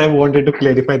 That's why I wanted to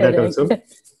clarify that Correct. also.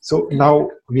 So now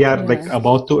we are like Yeah.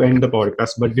 about to end the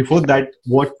podcast, but before that,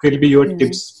 what will be your Yeah.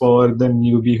 tips for the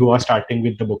newbie who are starting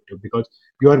with the booktube? Because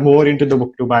you are more into the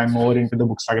booktube, I'm more into the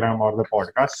bookstagram or the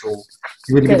podcast, so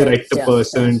you will be the Correct. right Yeah. Yeah.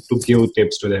 person to give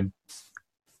tips to them.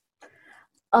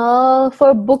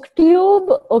 For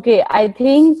BookTube, okay, I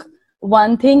think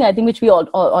one thing I think which we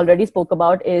already spoke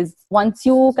about is once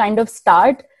you kind of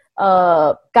start,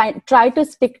 try to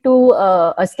stick to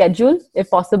a schedule if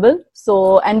possible.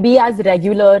 So and be as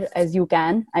regular as you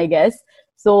can, I guess.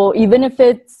 So even if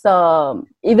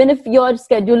your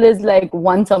schedule is like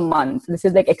once a month, this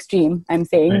is like extreme, I'm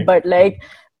saying, Right. but like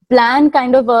plan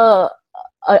kind of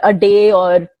a day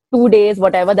or 2 days,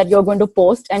 whatever that you're going to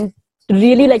post and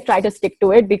really like try to stick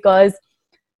to it because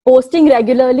posting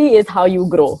regularly is how you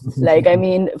grow. Like I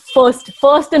mean,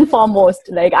 first and foremost,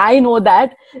 like I know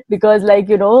that because like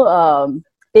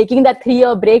taking that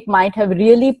 3-year break might have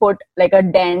really put like a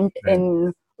dent Right.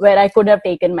 in where I could have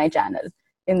taken my channel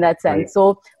in that Right. sense.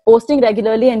 So posting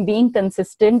regularly and being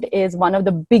consistent is one of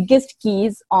the biggest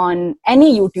keys on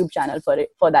any YouTube channel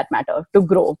for that matter to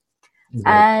grow.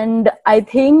 Right. And I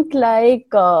think like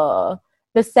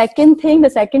the second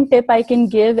tip I can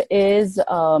give is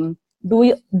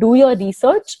do your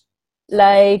research.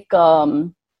 Like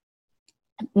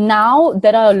now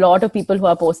there are a lot of people who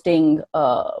are posting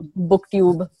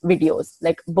booktube videos,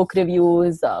 like book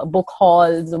reviews, book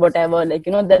hauls, whatever. Like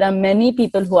there are many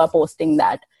people who are posting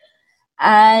that.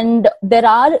 And there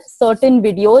are certain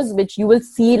videos which you will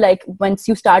see, like once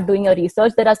you start doing your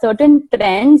research, there are certain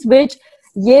trends which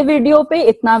ये video पे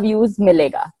इतना views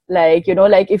मिलेगा. Like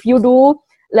like if you do,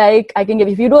 like I can give,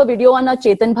 if you do a video on a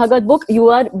Chetan Bhagat book, you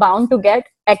are bound to get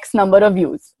X number of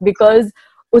views because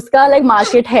उसका like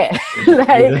market है.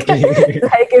 like Exactly.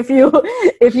 like if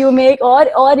you make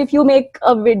or if you make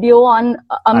a video on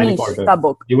Harry Amish Potter. ka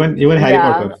book, Even Harry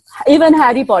yeah, Potter. even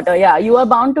Harry Potter, yeah, you are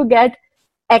bound to get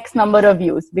X number of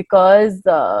views because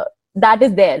that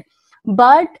is there.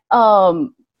 But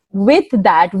with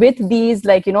these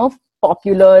like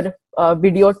popular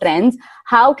video trends,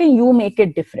 how can you make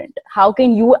it different? How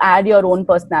can you add your own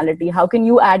personality? How can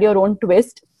you add your own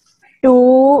twist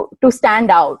to stand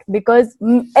out? Because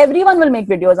everyone will make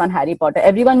videos on Harry Potter,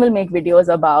 everyone will make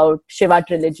videos about Shiva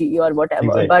trilogy or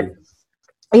whatever, but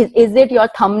Exactly. is it your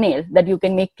thumbnail that you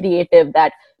can make creative,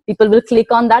 that people will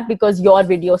click on that because your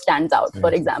video stands out,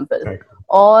 for example? Right.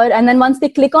 And then once they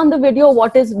click on the video,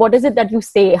 what is it that you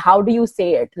say? How do you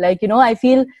say it? Like, I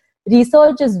feel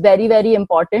research is very, very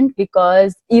important,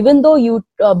 because even though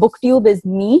BookTube is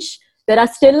niche,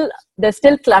 there's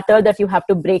still clutter that you have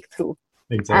to break through.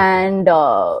 Exactly. And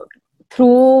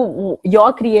through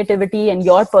your creativity and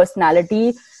your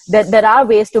personality, there are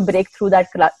ways to break through that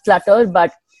clutter.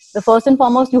 But the first and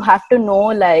foremost, you have to know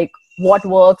like what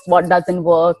works, what doesn't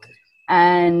work.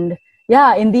 And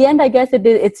yeah, in the end, I guess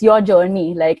it's your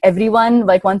journey. Like everyone,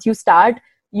 like once you start,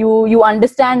 you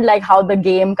understand like how the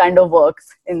game kind of works,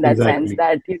 in that sense,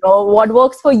 that what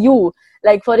works for you.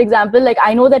 Like for example, like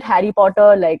I know that Harry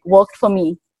Potter like worked for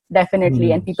me,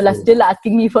 definitely, and people are still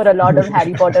asking me for a lot of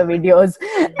Harry Potter videos,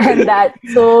 and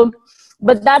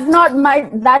but that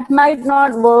might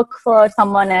not work for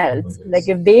someone else. Like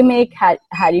if they make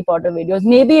Harry Potter videos,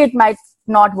 maybe it might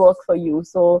not work for you.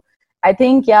 So I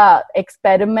think, yeah,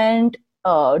 experiment,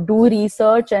 do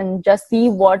research, and just see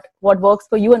what works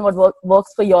for you and what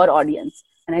works for your audience.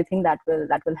 And I think that will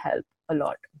help a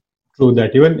lot. True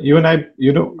that. Even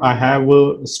I have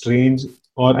a strange,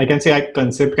 or I can say a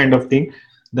concept kind of thing,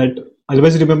 that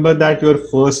always remember that your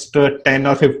first 10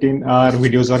 or 15 hour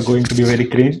videos are going to be very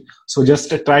cringe. So just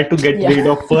try to get rid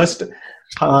of first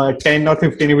 10 or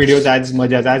 15 videos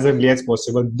as early as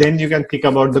possible. Then you can think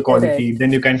about the quality. Correct.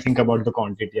 Then you can think about the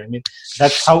quantity. I mean,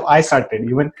 that's how I started.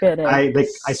 Even I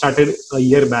started a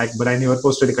year back, but I never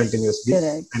posted it continuously.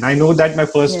 Correct. And I know that my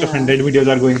first 100 videos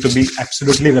are going to be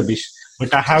absolutely rubbish.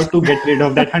 But I have to get rid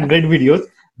of that 100 videos.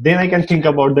 Then I can think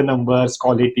about the numbers,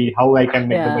 quality, how I can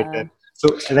make it better.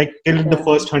 So like till the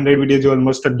first 100 videos, you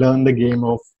almost learn the game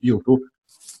of YouTube.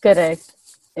 Correct.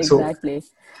 Exactly.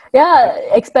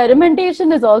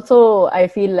 Experimentation is also, I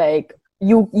feel like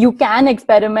you can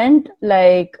experiment.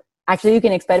 Like actually you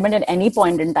can experiment at any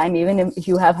point in time, even if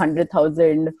you have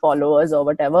 100,000 followers or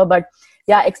whatever. But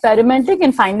yeah, experimenting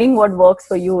and finding what works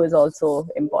for you is also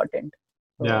important.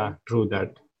 So, yeah, true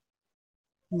that.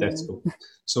 That's true.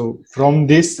 So from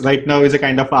this right now is a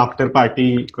kind of after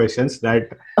party questions that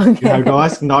you have to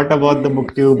ask, not about the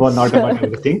BookTube or not about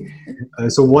everything.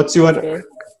 So what's your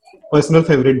personal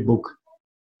favorite book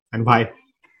and why?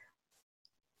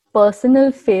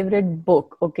 Personal favorite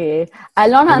book. Okay.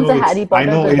 I'll not answer Harry Potter.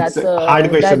 I know it's a hard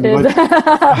question.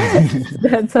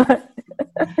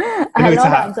 I'll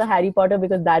not answer Harry Potter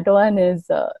because that one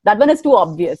is too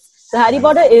obvious. So Harry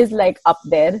Potter is like up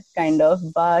there kind of,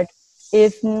 but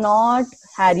if not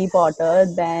Harry Potter,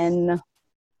 then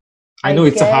I know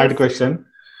it's a hard question.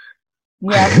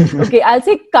 Yeah. Okay. I'll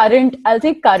say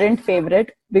current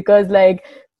favorite, because like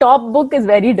top book is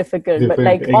very difficult. But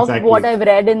like of what I've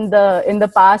read in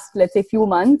the past, let's say few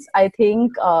months, I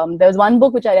think there was one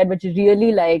book which I read which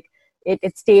really like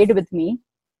it stayed with me.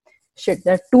 Shit,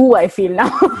 there are two I feel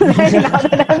now. Right now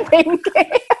that I'm thinking.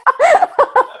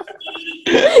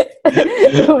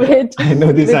 which I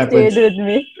know this happens. Stayed with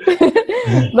me.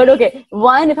 But okay,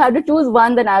 if I have to choose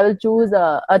one, then I will choose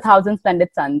A Thousand Splendid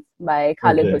Suns by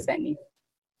Khalid Hosseini.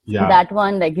 Yeah. That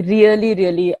one like really,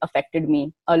 really affected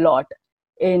me a lot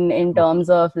in terms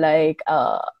of like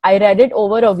I read it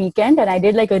over a weekend and I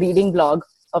did like a reading vlog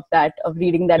of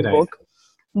reading that book.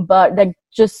 But like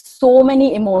just so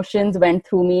many emotions went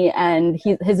through me, and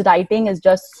his writing is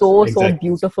just so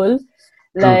beautiful.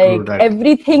 Like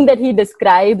everything that he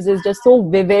describes is just so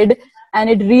vivid, and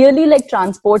it really like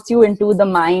transports you into the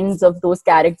minds of those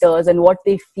characters and what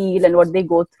they feel and what they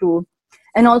go through.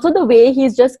 And also the way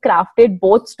he's just crafted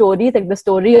both stories, like the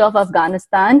story of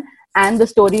Afghanistan and the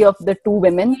story of the two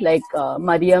women, like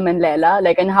Mariam and Leila,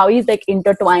 like, and how he's like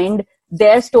intertwined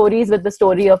their stories with the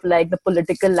story of like the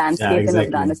political landscape in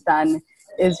Afghanistan.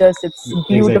 It's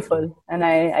beautiful. And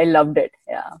I loved it.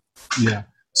 Yeah.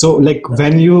 So like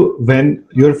when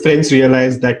your friends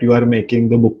realized that you are making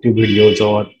the BookTube videos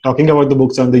or talking about the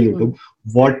books on the YouTube,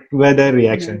 what were their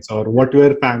reactions or what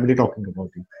were family talking about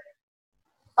you?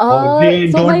 Or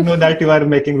they don't know that you are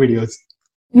making videos?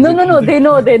 No, they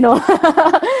know.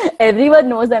 Everyone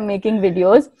knows I'm making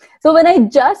videos. So when I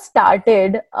just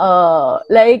started,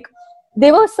 like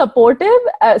they were supportive.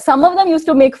 Some of them used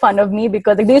to make fun of me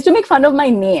because like, they used to make fun of my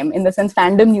name, in the sense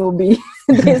fandom newbie.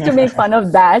 They used to make fun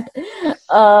of that.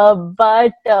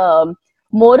 But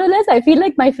more or less, I feel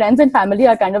like my friends and family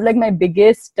are kind of like my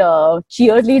biggest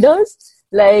cheerleaders.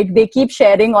 Like they keep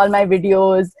sharing all my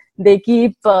videos. They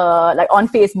keep like on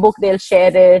Facebook, they'll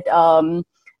share it.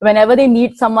 Whenever they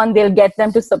need someone, they'll get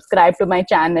them to subscribe to my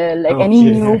channel. Like any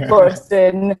new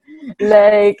person,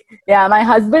 Like, yeah, my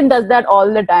husband does that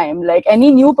all the time. Like,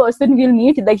 any new person we'll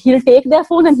meet, like, he'll take their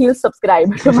phone and he'll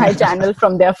subscribe to my channel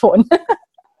from their phone.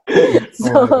 Oh my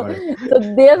so, God. so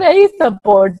they're very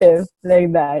supportive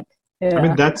like that. I mean,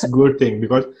 Yeah. that's good thing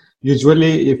because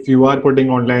usually if you are putting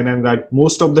online and that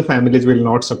most of the families will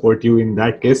not support you in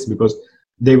that case because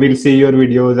they will see your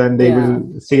videos and they Yeah.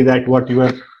 will see that what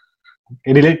your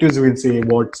relatives will say,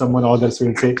 what someone others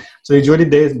will say. So usually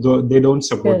they don't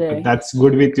support. But Correct. that's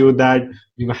good with you that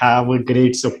you have a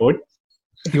great support.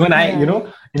 Even I, Yeah.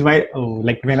 in my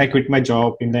like when I quit my job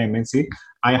in the MNC,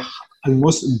 I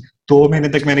almost 2 महीने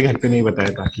तक मैंने घर पे नहीं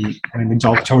बताया था कि मैंने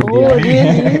जॉब छोड़ दिया Oh, really?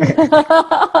 है.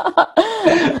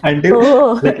 Until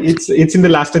Oh. like it's in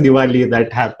the last Diwali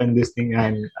that happened this thing,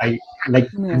 and I like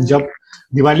Yeah. जब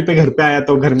दिवाली पे घर पे आया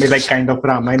तो घर में like kind of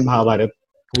Ramayan Mahabharat,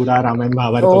 पूरा रामायण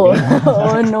महाभारत हो Oh, गया.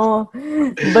 oh no.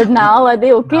 But now are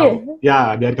they okay? Now,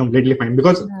 yeah, they are completely fine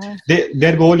because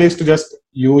their goal is to just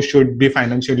you should be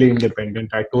financially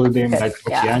independent. I told them that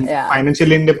okay, Yeah, I'm yeah.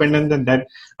 financially independent and that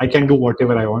I can do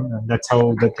whatever I want, and that's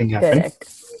how the thing happened. Correct.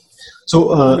 So,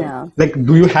 Yeah. like,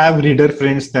 do you have reader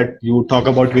friends that you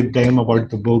talk about with them about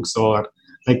the books, or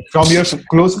like from your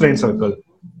close friend circle?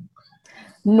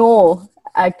 No,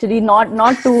 actually no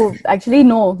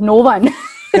one.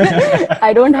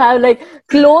 I don't have like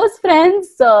close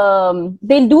friends.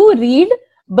 They do read,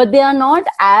 but they are not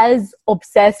as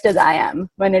obsessed as I am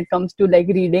when it comes to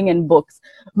like reading and books,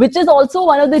 which is also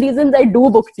one of the reasons I do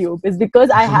booktube, is because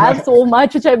I have so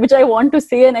much which I want to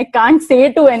say and I can't say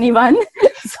to anyone.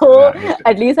 So Yeah,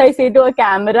 at least I say to a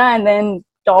camera and then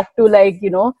talk to like,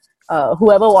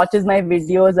 whoever watches my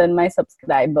videos and my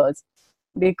subscribers.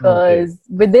 Because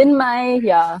within my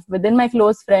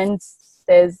close friends,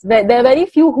 there are very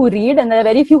few who read and there are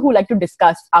very few who like to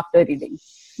discuss after reading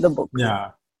the books.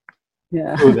 yeah.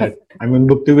 Yeah. True that. I mean,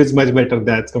 booktube is much better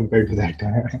that's compared to that.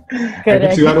 At Correct.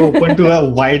 least you are open to a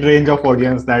wide range of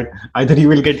audience that either you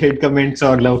will get hate comments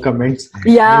or love comments.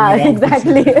 Yeah,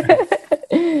 exactly.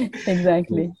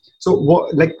 Exactly. So,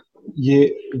 what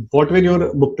were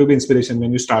your booktube inspiration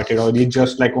when you started, or you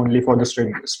just like only for the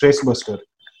stress buster?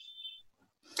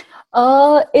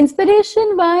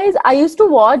 Inspiration wise, I used to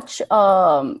watch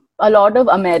a lot of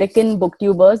American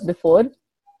booktubers before,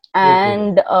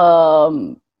 and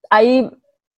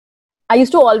I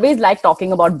used to always like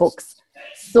talking about books.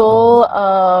 So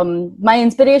my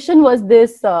inspiration was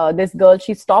this girl.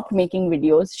 She stopped making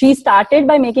videos. She started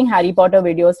by making Harry Potter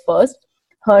videos first.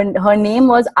 Her name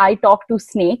was I Talk to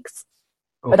Snakes.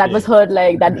 That was her,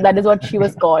 like that is what she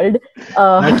was called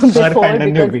before.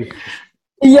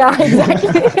 Yeah,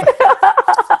 exactly.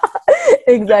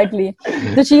 Exactly.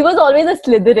 So she was always a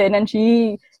Slytherin, and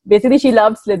she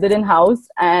loved Slytherin house,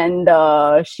 and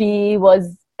she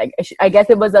was like, I guess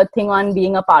it was a thing on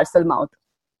being a parcel mouth.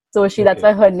 So that's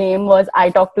why her name was I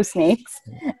Talk to Snakes.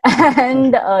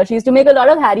 And she used to make a lot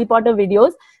of Harry Potter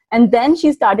videos. And then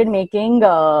she started making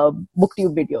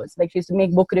booktube videos. Like she used to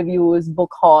make book reviews,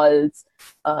 book hauls,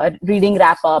 reading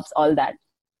wrap-ups, all that.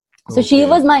 So she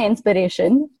was my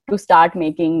inspiration to start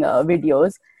making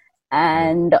videos.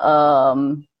 And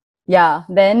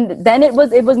then it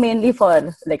was mainly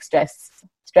for like stress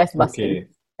busting.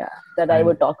 Yeah, that I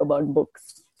would talk about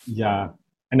books. Yeah.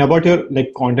 And about your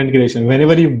like content creation,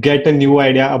 whenever you get a new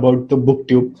idea about the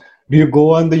booktube, do you go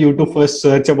on the YouTube first,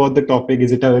 search about the topic,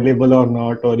 is it available or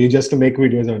not, or you just make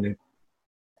videos on it?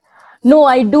 No,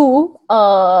 I do.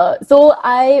 So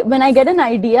when I get an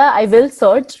idea, I will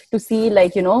search to see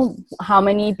like, how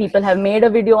many people have made a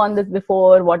video on this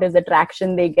before, what is the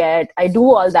traction they get. I do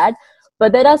all that.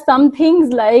 But there are some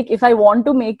things like if I want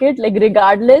to make it, like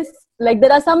regardless, like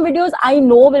there are some videos I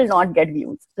know will not get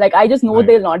views. Like I just know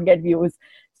they'll not get views.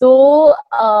 So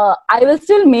I will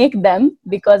still make them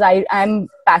because I'm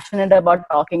passionate about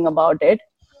talking about it.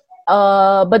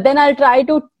 But then I'll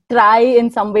try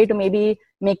in some way to maybe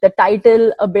make the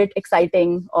title a bit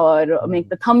exciting or make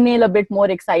the thumbnail a bit more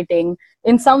exciting.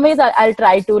 In some ways, I'll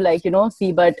try to like,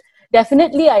 see, but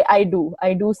definitely I do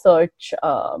search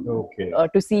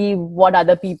to see what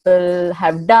other people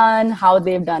have done, how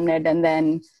they've done it, and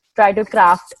then try to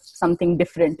craft something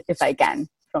different if I can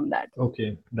from that.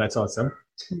 Okay, that's awesome.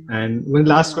 And one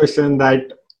last question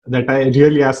that I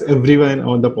really ask everyone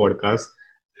on the podcast.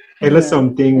 Tell us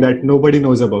something that nobody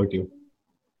knows about you.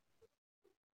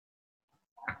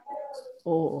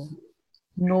 Oh,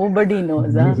 nobody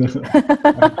knows, huh?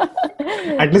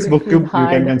 At least booktube you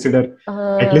can consider.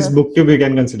 At least booktube you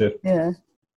can consider. Yeah.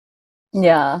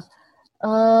 Yeah.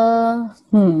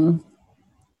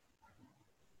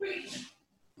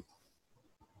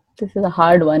 This is a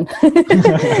hard one.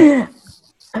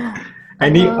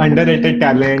 Any underrated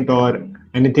talent or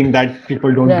Anything that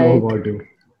people don't know Right. about you?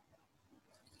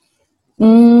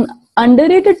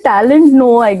 Underrated talent?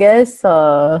 No, I guess.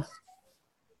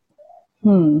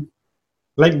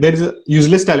 Like there is a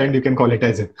useless talent, you can call it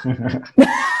as it.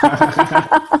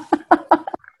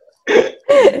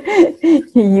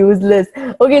 Useless.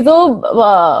 Okay, so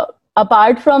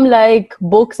apart from like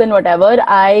books and whatever,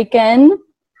 I can.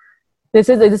 This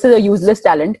is a useless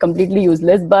talent, completely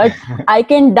useless. But I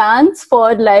can dance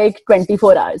for like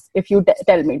 24 hours if you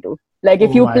tell me to. Like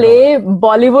if Oh you my God. play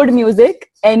Bollywood music,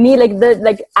 any like the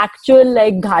like actual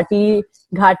like ghati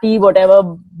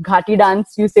whatever ghati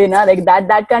dance you say na, like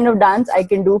that kind of dance I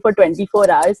can do for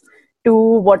 24 hours to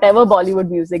whatever Bollywood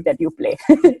music that you play.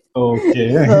 So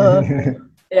Okay.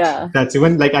 yeah. That's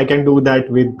even like I can do that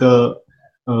with the.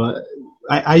 Uh,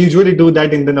 I usually do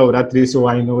that in the Navratri, so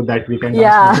I know that we can dance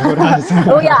Yeah. 24 hours.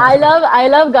 Oh yeah, I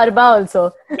love Garba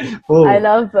also. I Oh,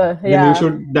 love then you yeah.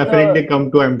 should So definitely come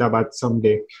to Ahmedabad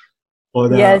someday for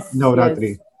the yes,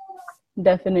 Navratri.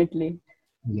 definitely.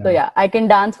 So Yeah. yeah, I can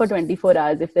dance for 24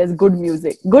 hours if there's good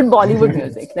music, good Bollywood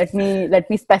music. Let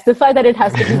me specify that it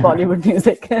has to be Bollywood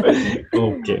music.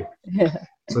 Okay. Yeah.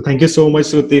 So thank you so much,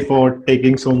 Shruti, for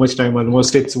taking so much time.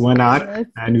 Almost it's 1 hour, Yes.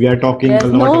 and we are talking a Yes.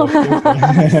 lot No. of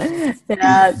things.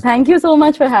 Yeah. Thank you so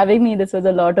much for having me. This was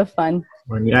a lot of fun.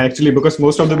 Yeah, actually, because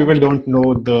most of the Yeah. people don't know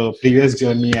the previous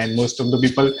journey, and most of the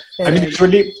people, I mean, Correct.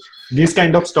 usually these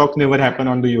kind of talk never happen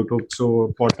on the YouTube. So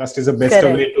podcast is the best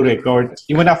Correct. way to record.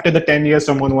 Even after the 10 years,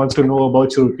 someone wants to know about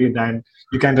Shruti, then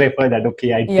you can refer that.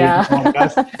 Okay, I did Yeah.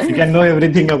 podcast. You can know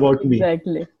everything about me.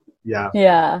 Exactly. Yeah.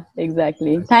 Yeah.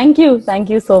 Exactly. Thank you. Thank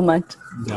you so much. Yeah.